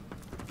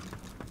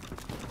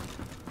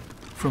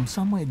 From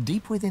somewhere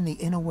deep within the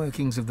inner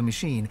workings of the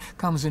machine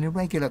comes an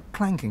irregular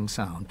clanking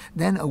sound,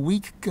 then a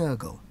weak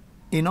gurgle.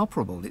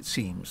 Inoperable, it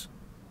seems.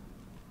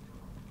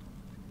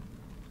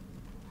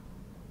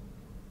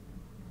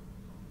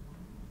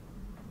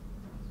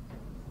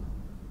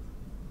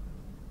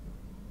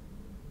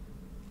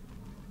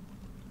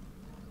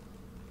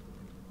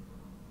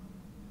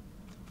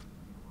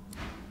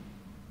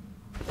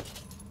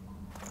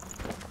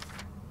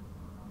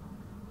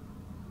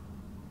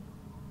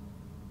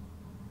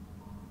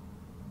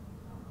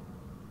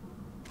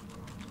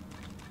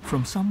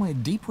 From somewhere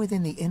deep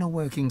within the inner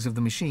workings of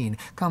the machine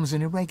comes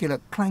an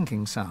irregular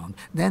clanking sound,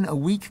 then a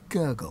weak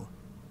gurgle.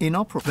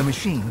 Inoperable. The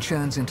machine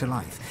churns into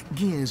life.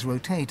 Gears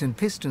rotate and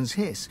pistons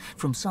hiss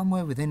from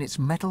somewhere within its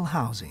metal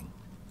housing.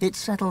 It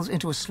settles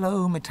into a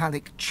slow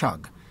metallic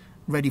chug.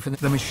 Ready for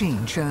the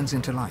machine churns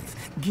into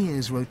life.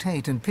 Gears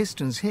rotate and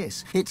pistons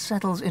hiss. It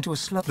settles into a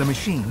slow... The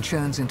machine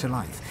churns into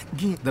life.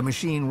 The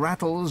machine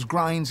rattles,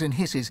 grinds and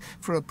hisses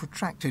for a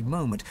protracted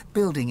moment,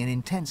 building in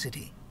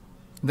intensity.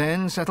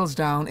 Then settles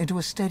down into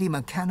a steady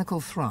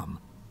mechanical thrum,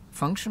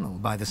 functional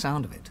by the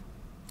sound of it.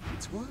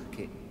 It's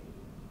working.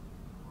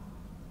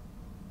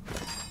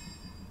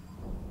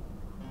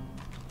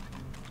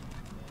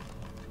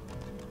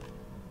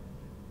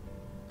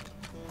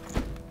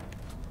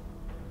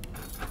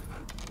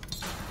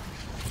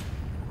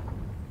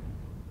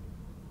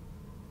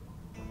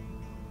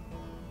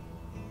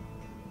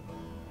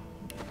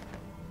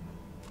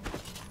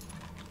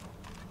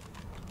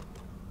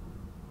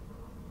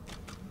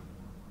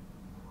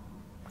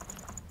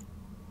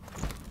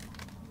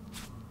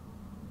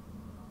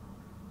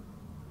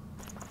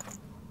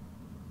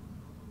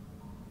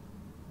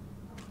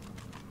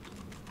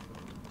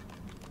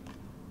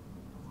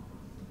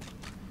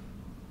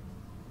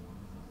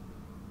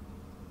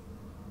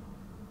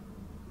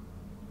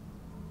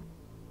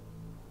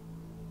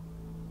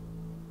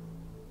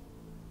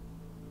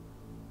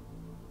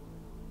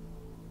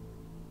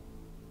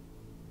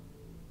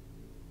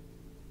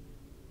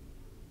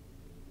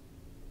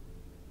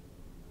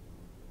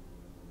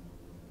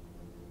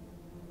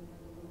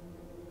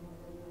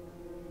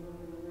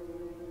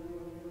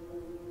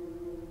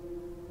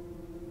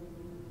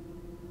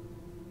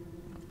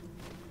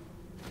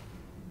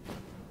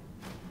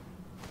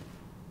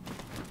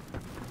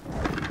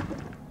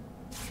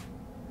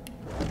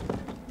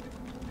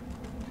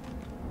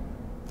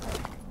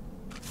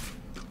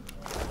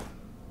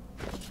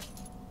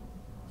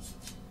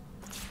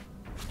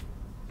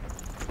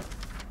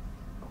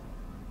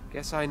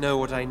 Guess I know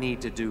what I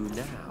need to do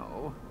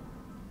now.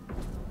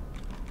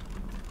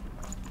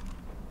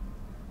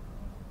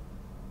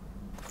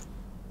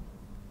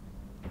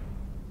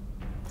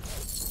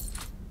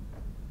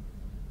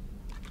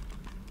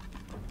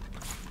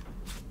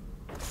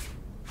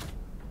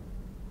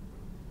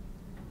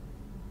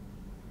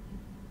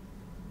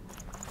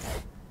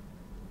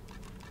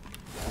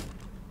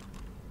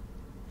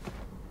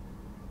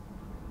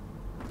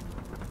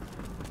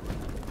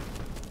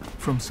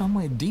 From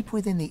somewhere deep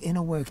within the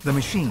inner work, the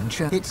machine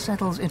it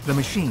settles into the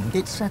machine.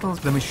 It settles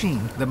the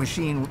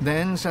machine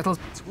then settles.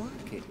 It's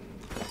working.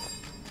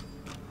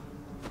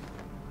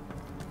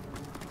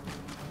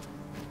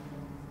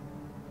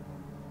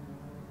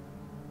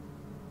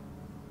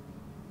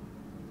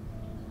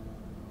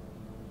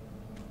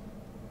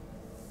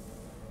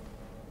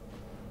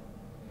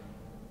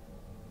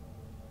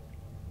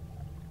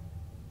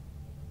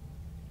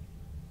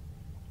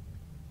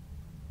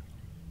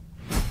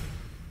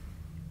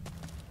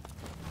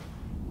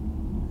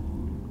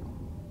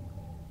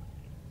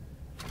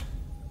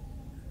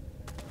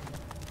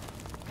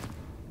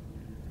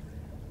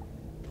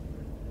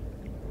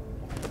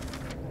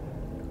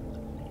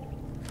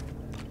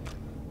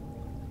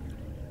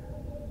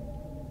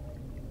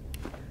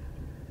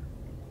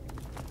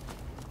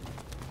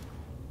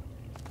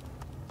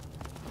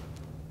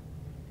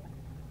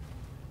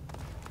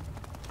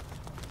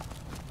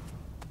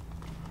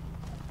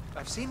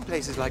 I've seen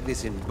places like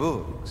this in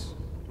books.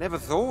 Never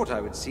thought I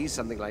would see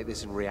something like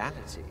this in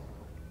reality.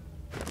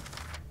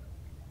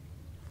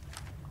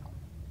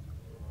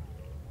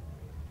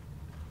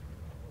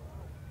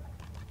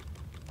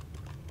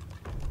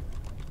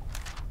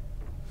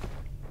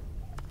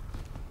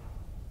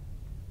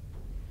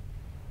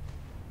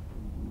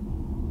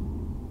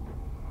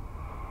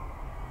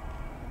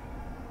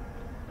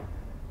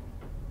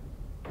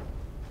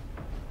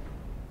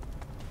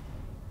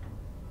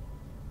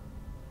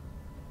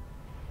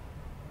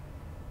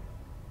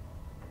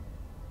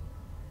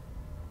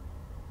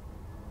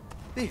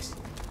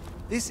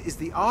 This is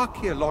the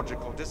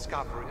archaeological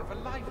discovery of a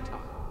lifetime.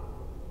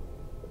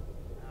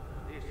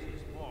 This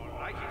is more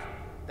like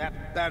it.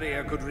 That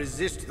barrier could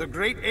resist the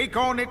great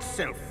acorn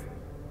itself.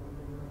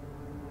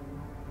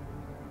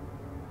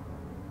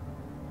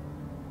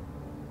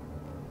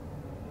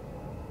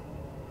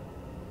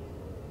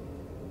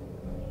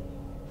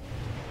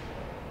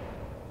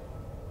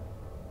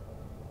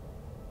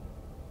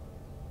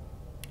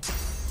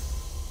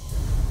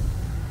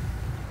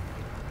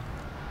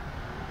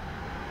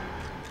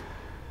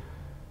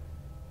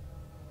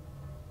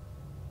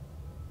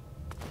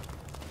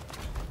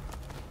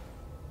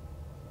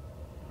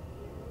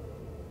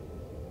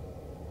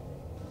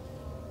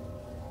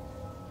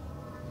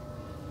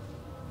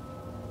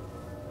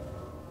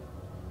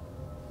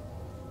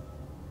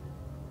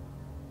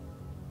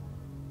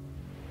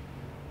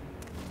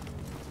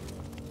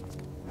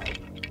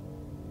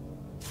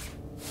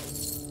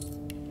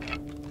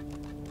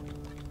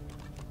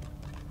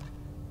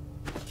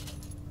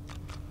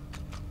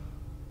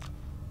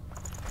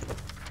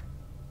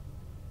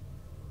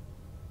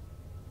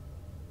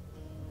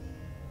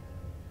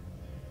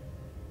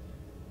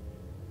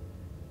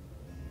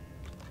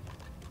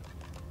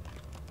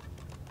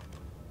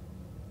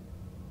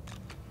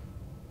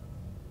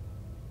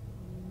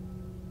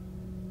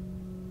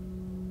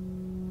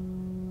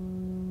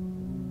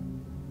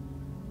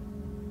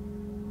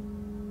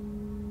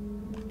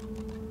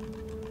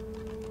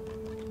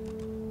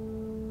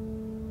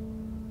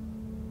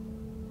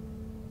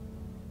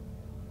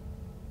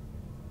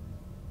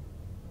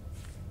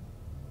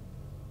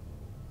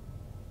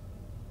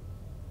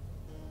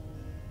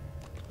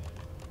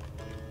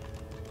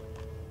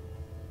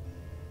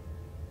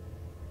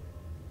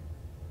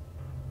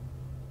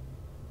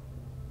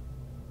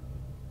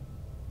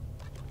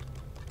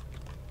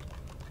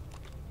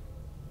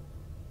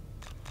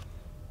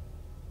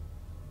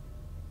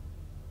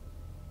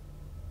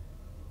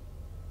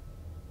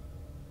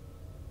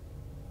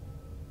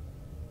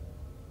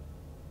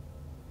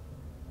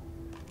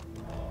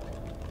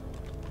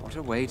 What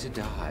a way to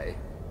die,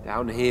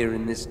 down here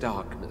in this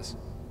darkness.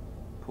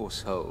 Poor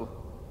soul.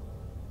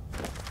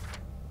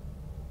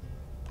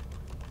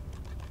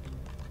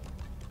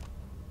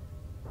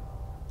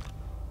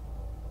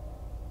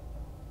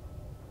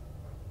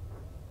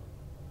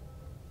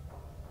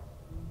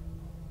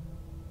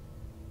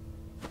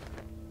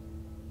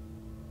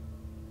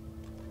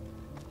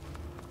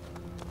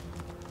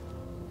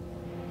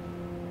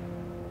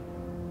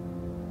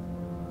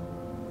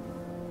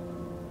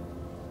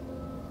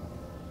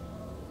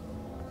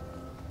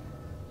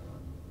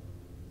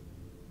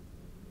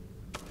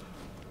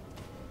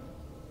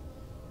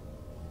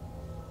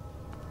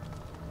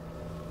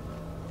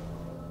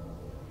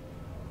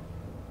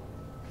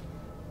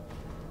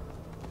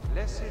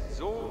 Blessed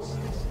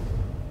solstice,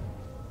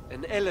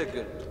 an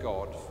elegant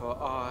god for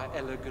our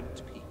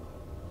elegant people.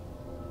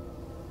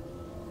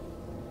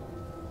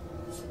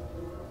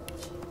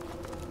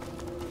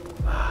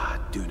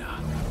 Ah, Duna,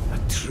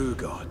 a true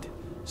god,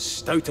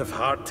 stout of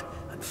heart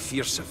and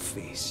fierce of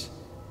face.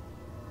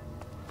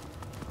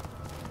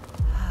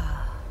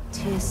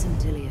 Tearsome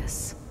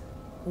Dilius,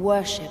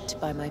 worshipped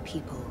by my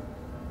people.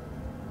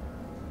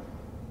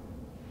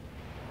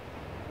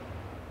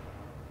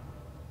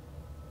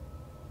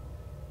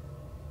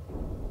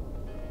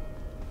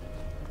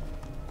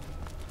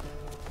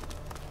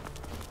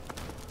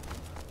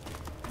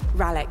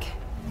 Rallic,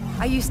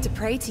 I used to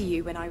pray to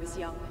you when I was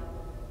young.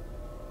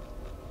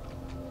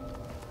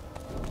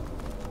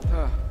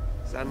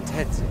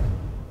 Zantedza,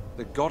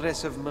 the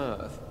goddess of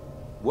mirth,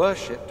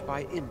 worshipped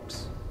by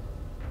imps.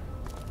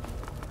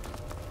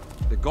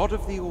 The god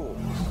of the orcs,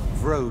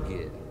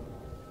 Vrogir.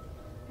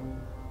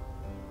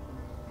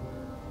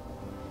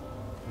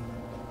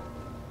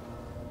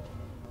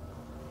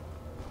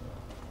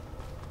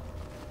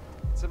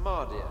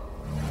 Samardia,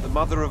 the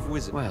mother of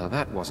wizards. Well,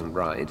 that wasn't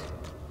right.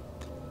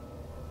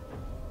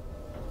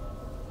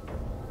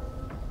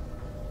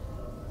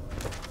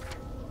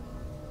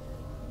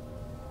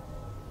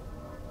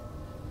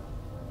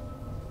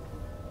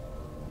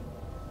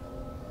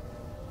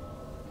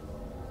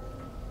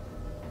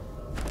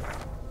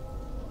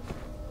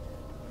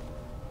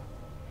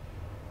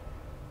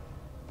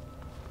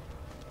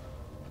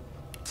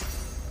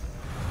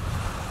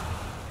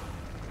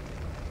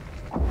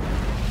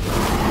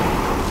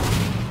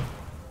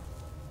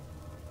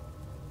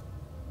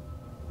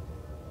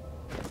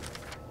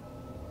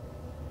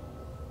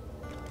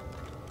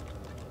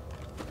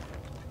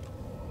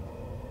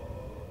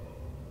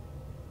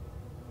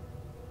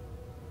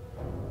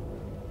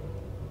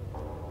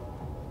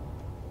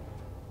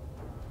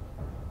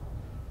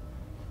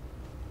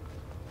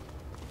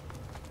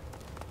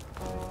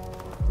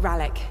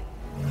 Rallic.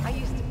 I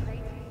used to pray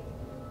to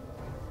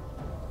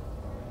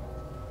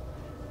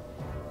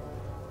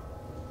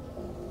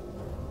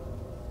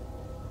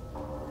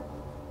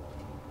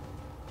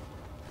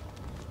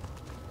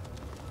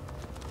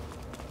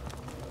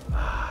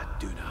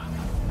Duna,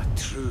 a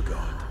true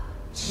god,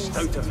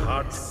 stout of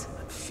heart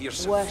and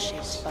fierce of face.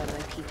 Worshipped by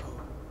my people.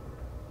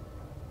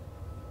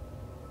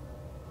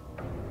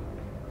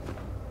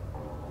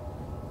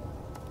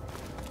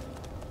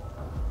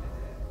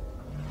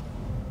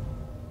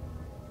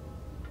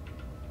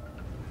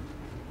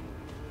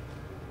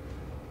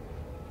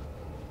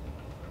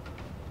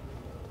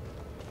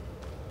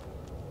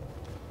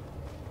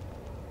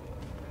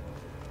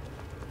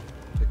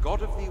 The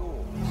god of the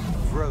orcs,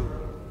 Vrodi.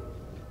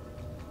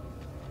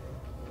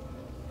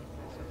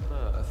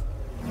 Mirth,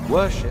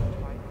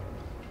 worshipped by...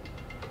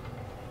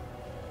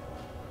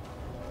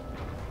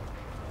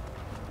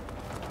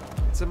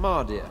 It's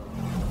Amadia,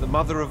 the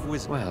mother of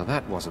wisdom. Well,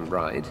 that wasn't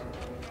right.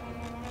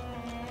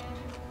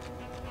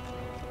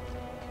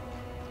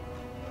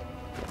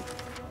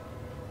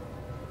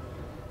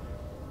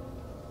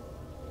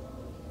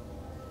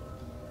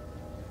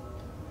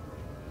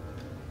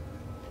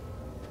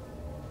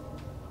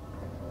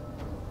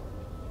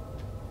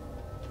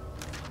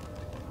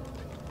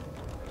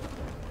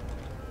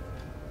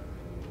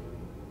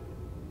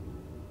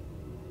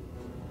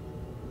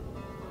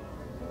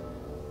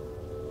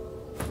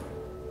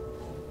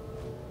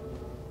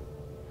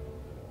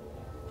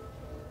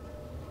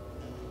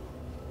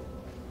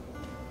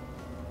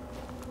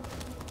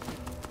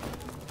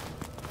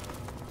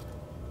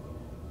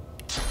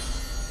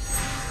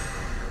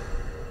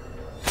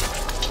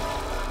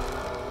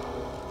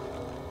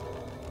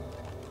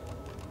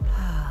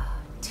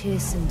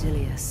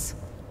 Tyrsendilius,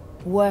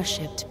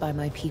 worshipped by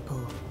my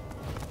people.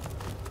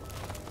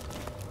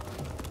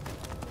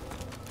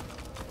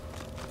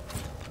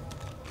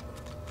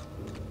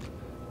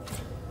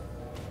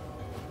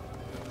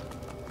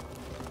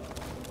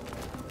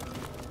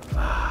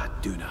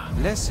 Duna,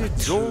 Blessed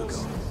true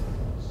Zors. god.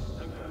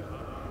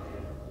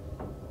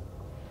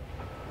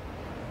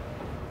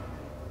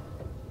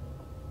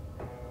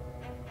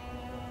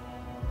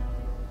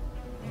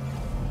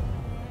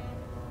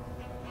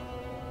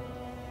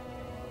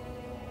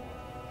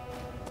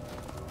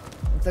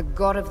 The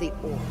god of the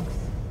orcs.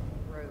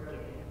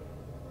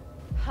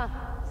 Huh,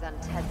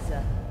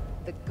 Zantedza,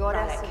 the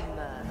goddess Rallic. of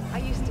mirth. I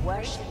used to pray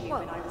Worship to you well,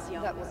 when I was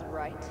young. that wasn't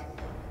right.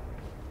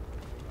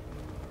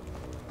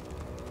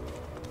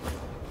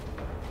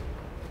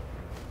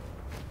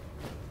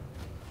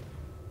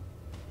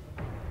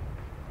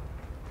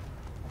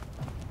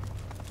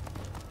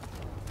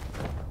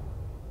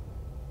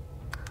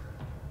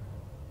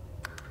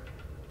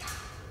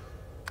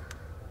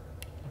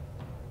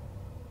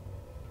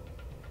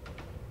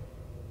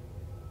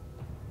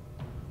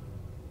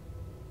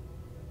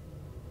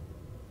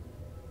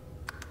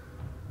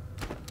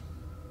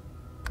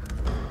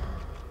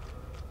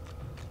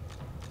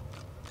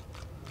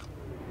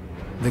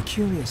 The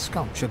curious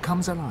sculpture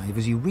comes alive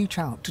as you reach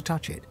out to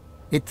touch it.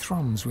 It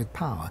thrums with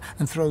power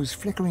and throws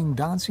flickering,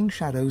 dancing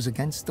shadows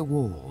against the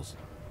walls.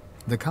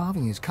 The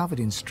carving is covered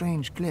in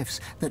strange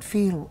glyphs that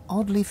feel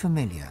oddly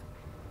familiar.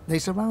 They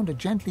surround a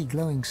gently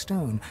glowing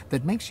stone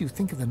that makes you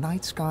think of the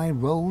night sky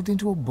rolled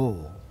into a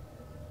ball.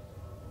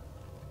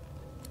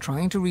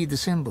 Trying to read the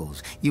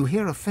symbols, you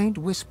hear a faint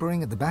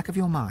whispering at the back of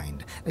your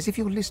mind, as if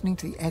you're listening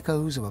to the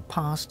echoes of a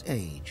past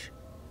age.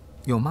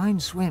 Your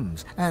mind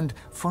swims, and,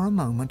 for a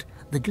moment,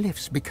 the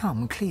glyphs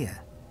become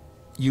clear.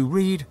 You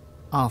read,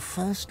 "Our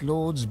first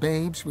lords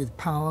babes with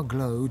power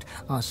glowed,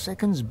 our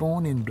seconds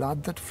born in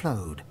blood that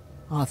flowed.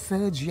 Our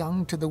thirds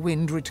young to the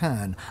wind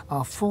return,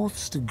 our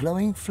fourths to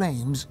glowing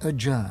flames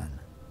adjourn."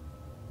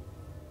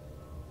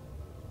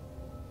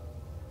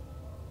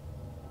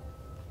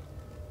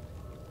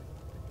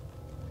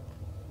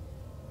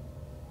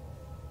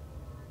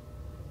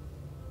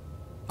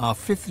 Our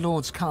fifth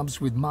lord's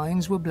cubs with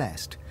minds were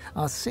blessed,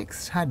 our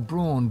sixths had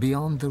brawn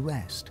beyond the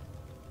rest.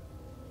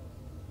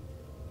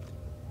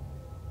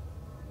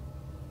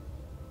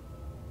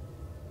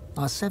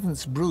 Our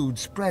seventh's brood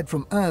spread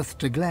from earth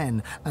to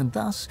glen, and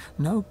thus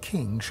no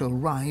king shall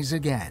rise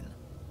again.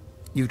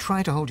 You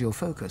try to hold your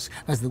focus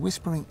as the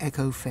whispering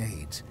echo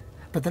fades,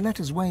 but the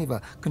letters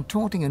waver,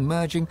 contorting and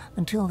merging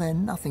until they're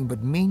nothing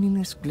but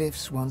meaningless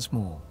glyphs once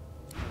more.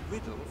 A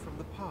riddle from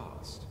the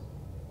past.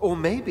 Or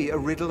maybe a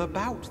riddle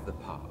about the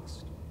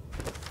past.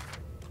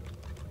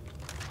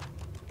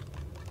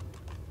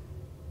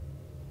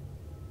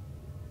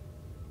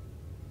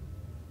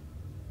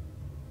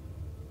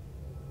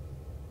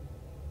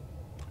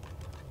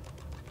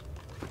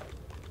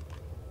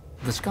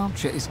 The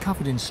sculpture is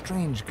covered in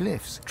strange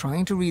glyphs.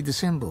 Trying to read the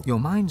symbol, your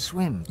mind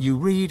swims. You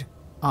read,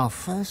 "Our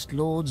first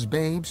lords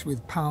babes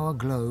with power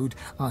glowed,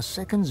 our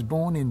seconds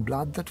born in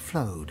blood that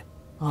flowed.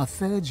 Our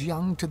thirds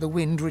young to the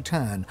wind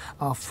return,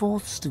 our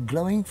fourths to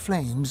glowing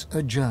flames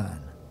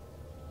adjourn."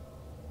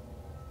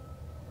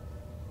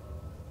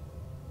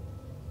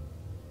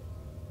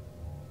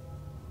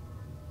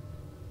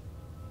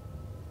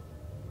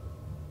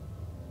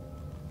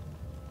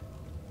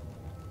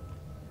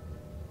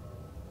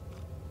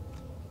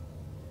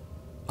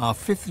 Our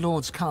fifth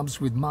lord's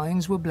cubs with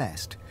minds were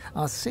blessed.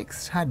 Our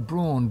sixths had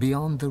brawn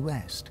beyond the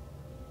rest.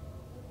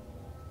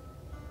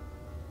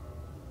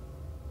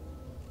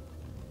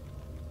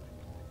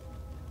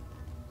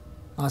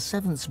 Our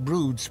seventh's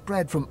brood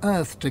spread from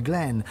earth to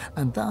glen,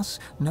 and thus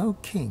no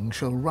king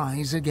shall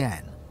rise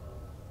again.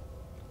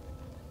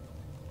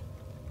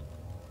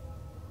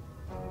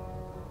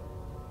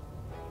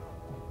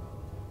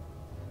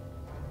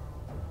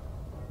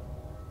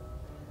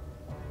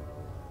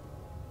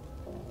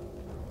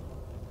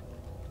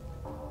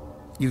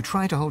 You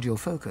try to hold your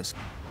focus.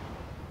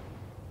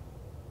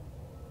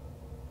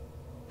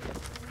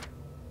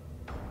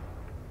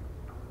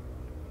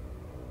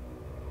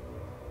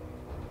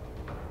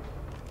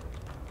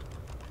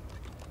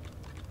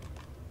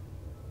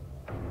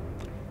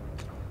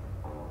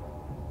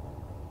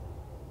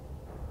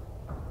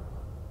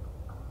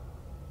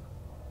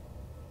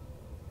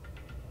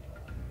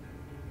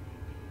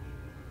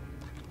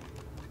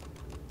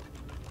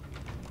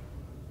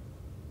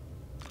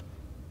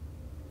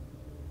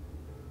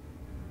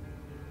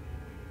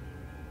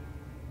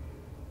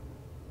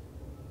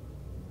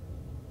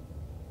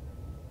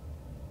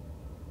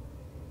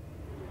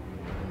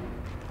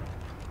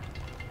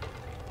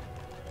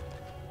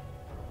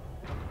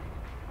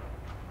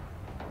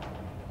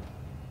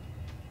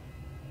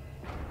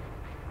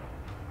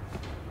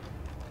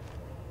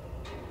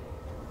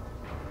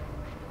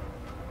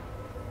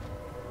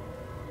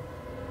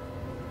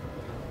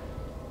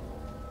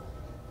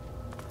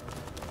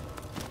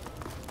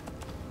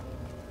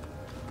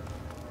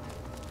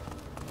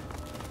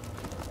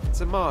 It's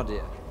a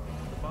Mardia.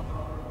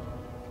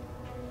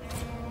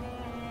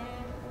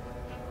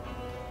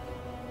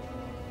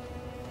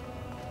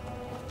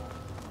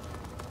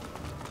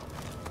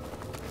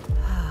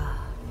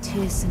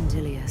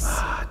 Tyrsendilius,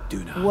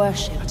 Duna,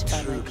 worshipped a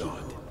by true my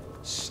god, people.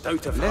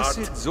 stout of Blessed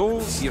heart,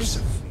 Zol fierce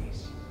of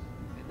face.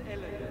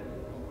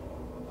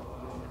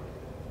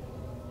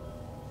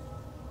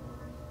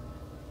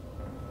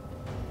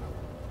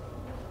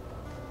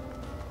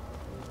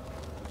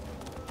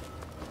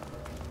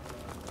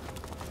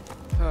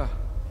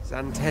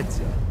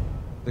 Zantedza,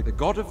 the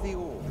god of the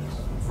oars,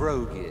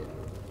 Vrogir.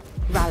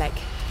 Ralek,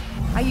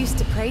 I used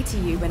to pray to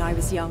you when I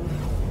was young.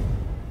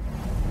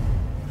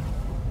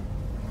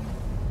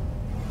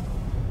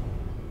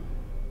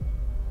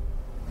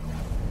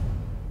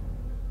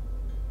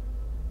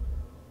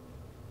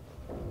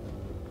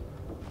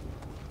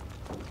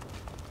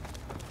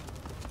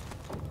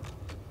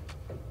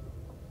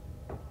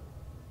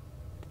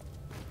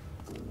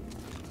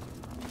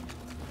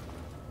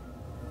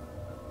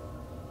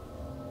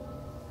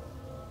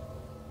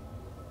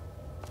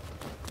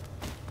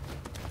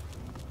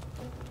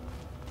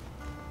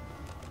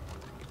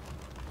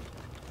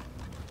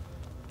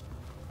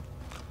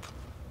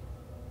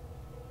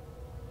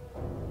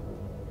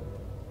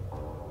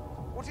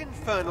 What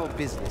infernal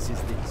business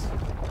is this?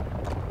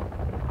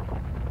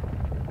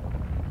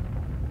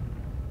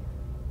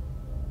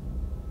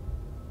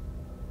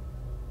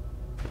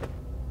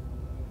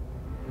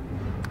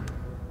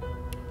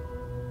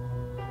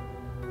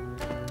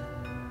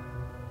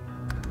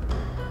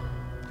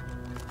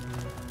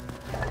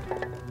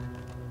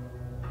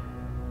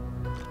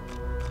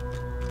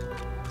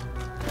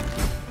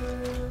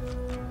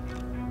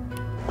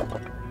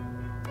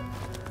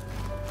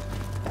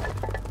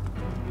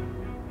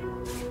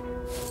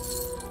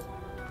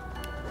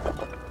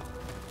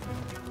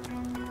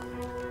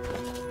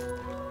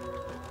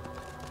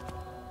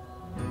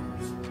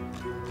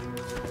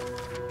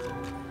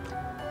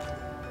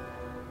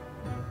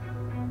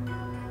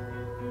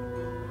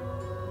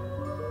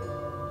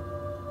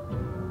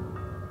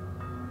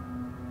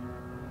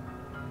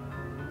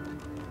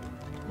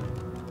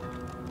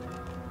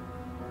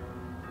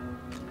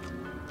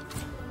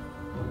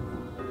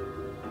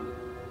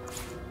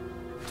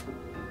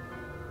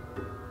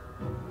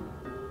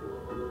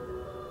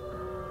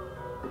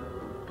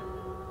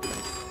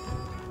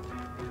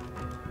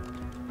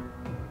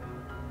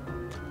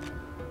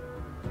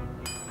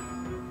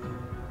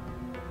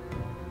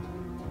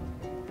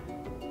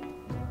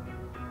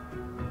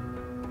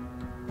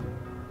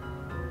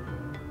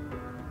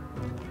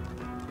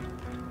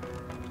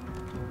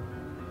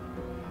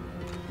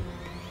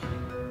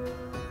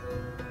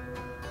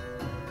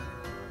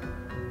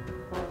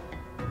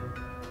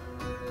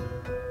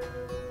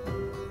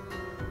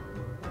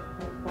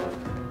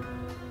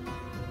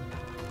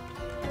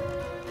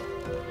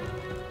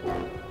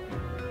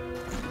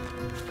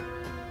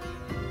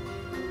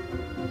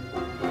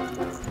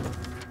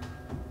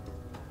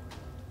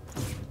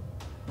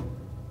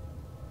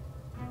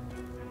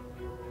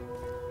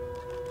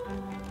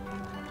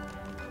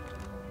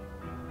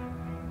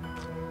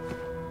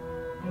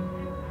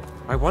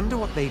 I wonder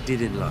what they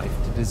did in life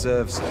to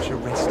deserve such a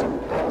resting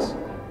place.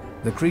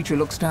 The creature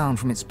looks down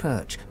from its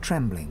perch,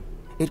 trembling.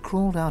 It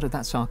crawled out of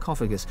that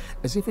sarcophagus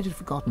as if it had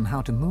forgotten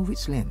how to move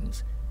its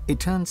limbs. It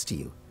turns to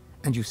you,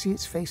 and you see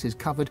its face is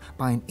covered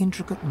by an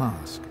intricate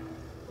mask.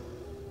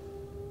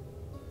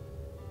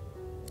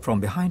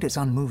 From behind its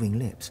unmoving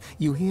lips,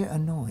 you hear a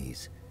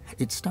noise.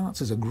 It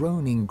starts as a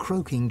groaning,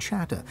 croaking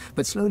chatter,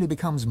 but slowly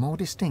becomes more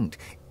distinct.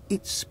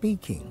 It's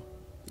speaking.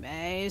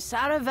 Mais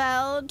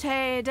Saravel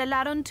te de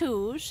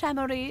larontu,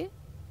 Chamery?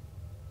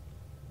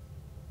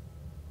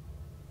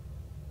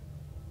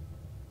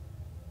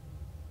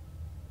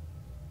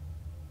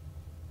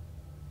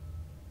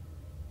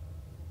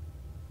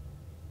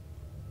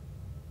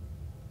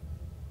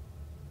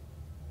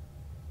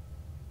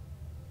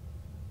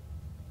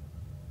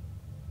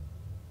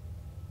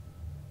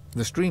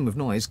 The stream of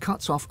noise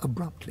cuts off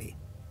abruptly.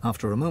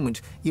 After a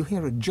moment, you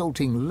hear a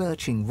jolting,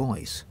 lurching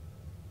voice.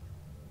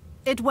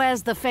 It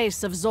wears the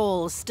face of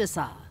Zol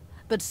Stissa,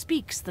 but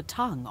speaks the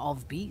tongue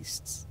of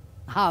beasts.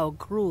 How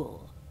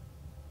cruel.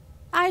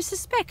 I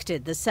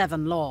suspected the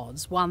Seven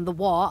Lords won the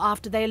war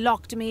after they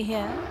locked me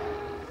here,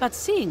 but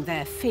seeing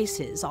their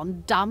faces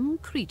on dumb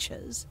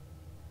creatures,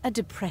 a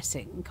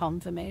depressing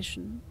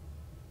confirmation.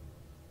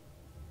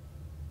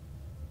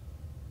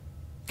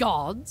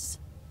 Gods?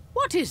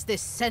 What is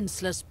this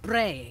senseless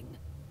braying?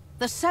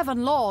 The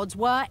Seven Lords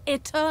were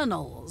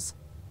Eternals,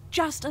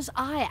 just as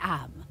I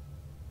am.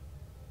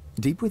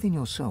 Deep within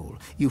your soul,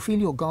 you feel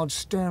your god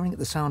stirring at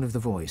the sound of the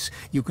voice.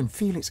 You can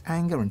feel its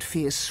anger and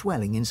fear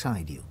swelling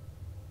inside you.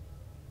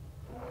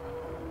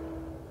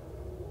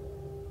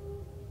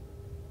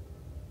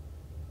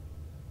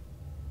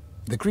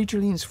 The creature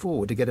leans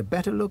forward to get a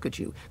better look at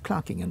you,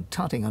 clucking and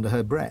tutting under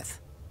her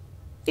breath.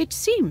 It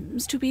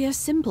seems to be a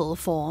simple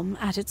form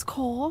at its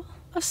core.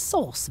 A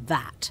sauce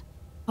vat.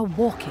 A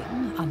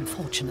walking,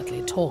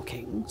 unfortunately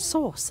talking,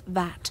 sauce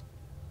vat.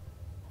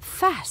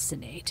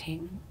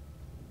 Fascinating.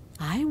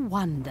 I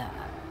wonder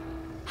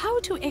how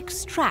to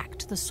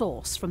extract the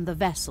sauce from the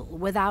vessel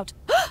without...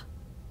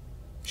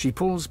 She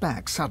pulls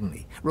back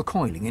suddenly,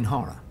 recoiling in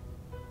horror.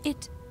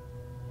 It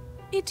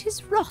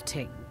is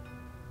rotting.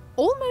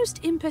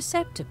 Almost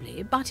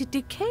imperceptibly, but it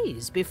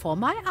decays before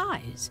my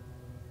eyes.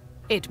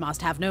 It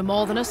must have no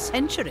more than a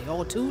century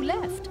or two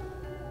left.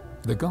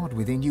 The god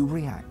within you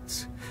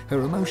reacts.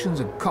 Her emotions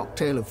a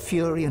cocktail of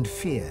fury and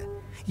fear.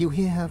 You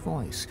hear her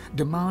voice,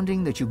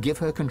 demanding that you give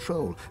her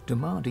control,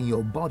 demanding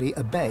your body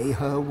obey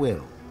her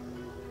will.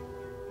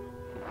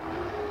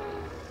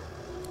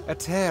 A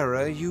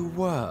terror you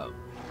were.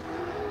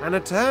 An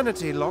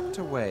eternity locked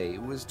away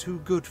was too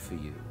good for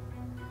you.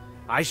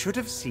 I should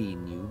have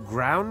seen you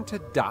ground to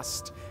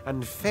dust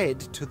and fed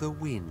to the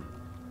wind.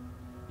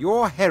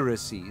 Your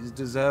heresies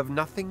deserve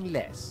nothing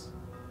less.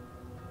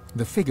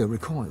 The figure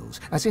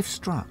recoils, as if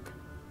struck.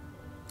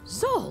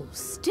 Zol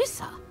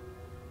Stissa?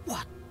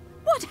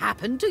 What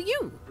happened to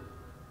you?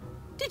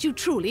 Did you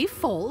truly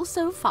fall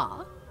so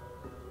far?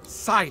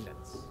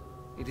 Silence!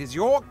 It is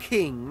your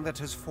king that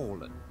has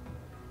fallen.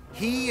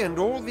 He and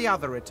all the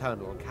other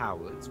eternal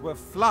cowards were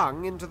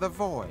flung into the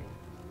void.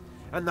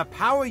 And the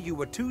power you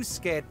were too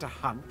scared to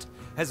hunt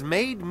has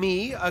made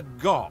me a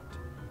god.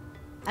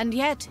 And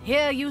yet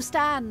here you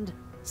stand,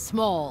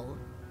 small,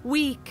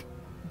 weak,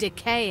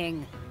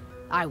 decaying.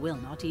 I will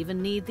not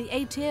even need the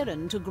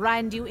Aetiran to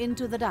grind you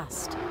into the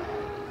dust.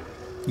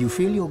 You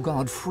feel your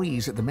god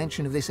freeze at the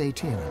mention of this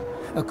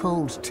Aetiran, a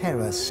cold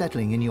terror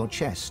settling in your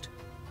chest.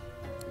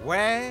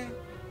 Where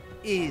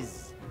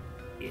is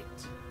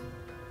it?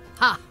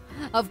 Ha!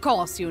 Of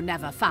course you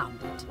never found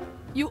it.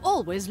 You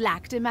always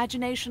lacked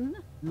imagination,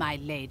 my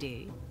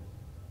lady.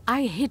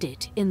 I hid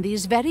it in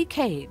these very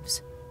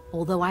caves,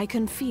 although I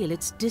can feel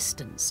its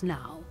distance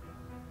now.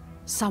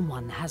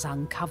 Someone has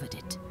uncovered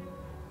it.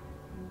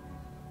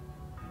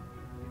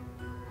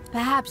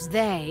 Perhaps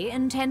they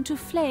intend to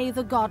flay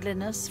the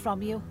godliness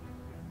from you.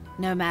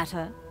 No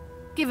matter.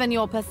 Given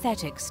your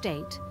pathetic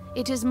state,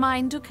 it is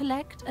mine to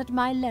collect at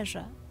my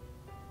leisure.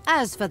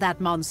 As for that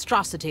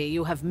monstrosity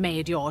you have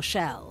made your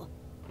shell,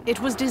 it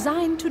was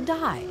designed to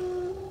die,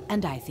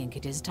 and I think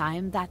it is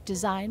time that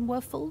design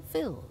were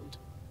fulfilled.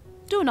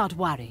 Do not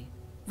worry.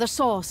 The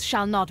source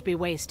shall not be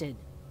wasted.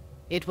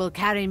 It will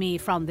carry me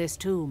from this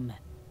tomb.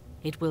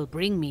 It will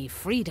bring me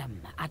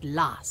freedom at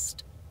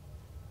last.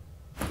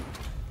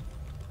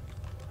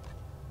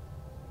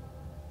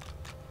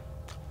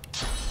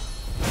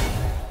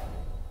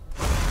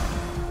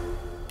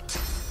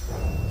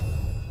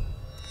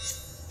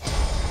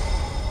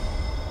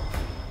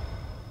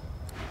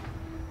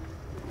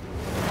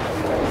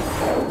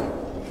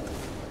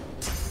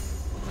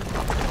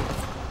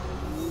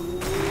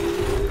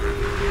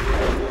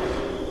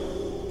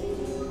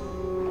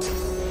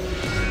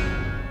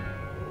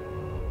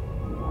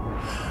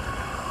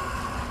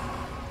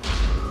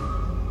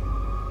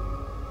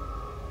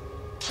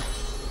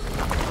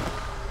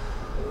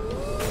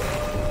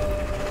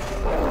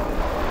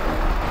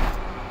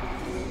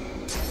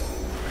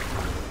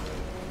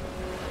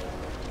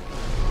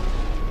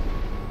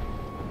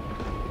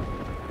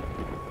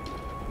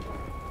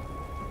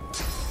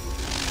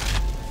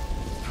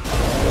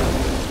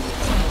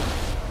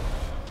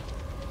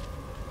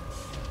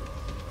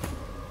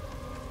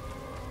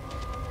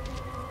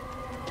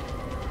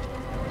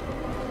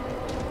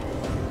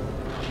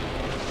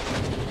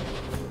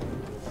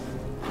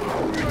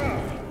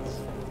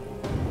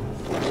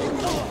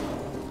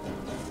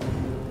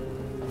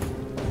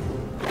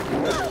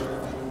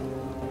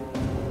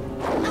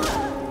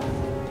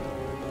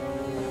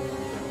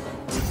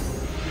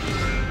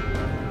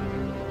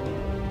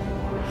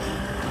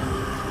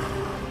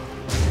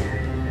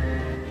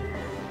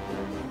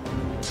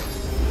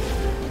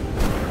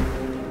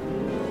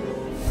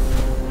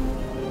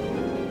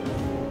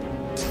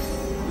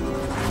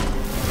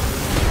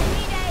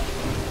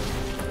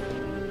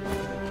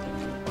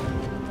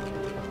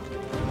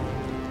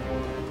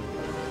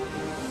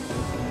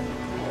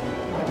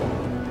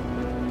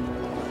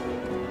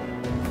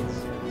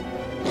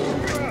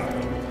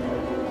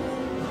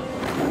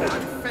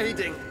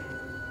 hiding.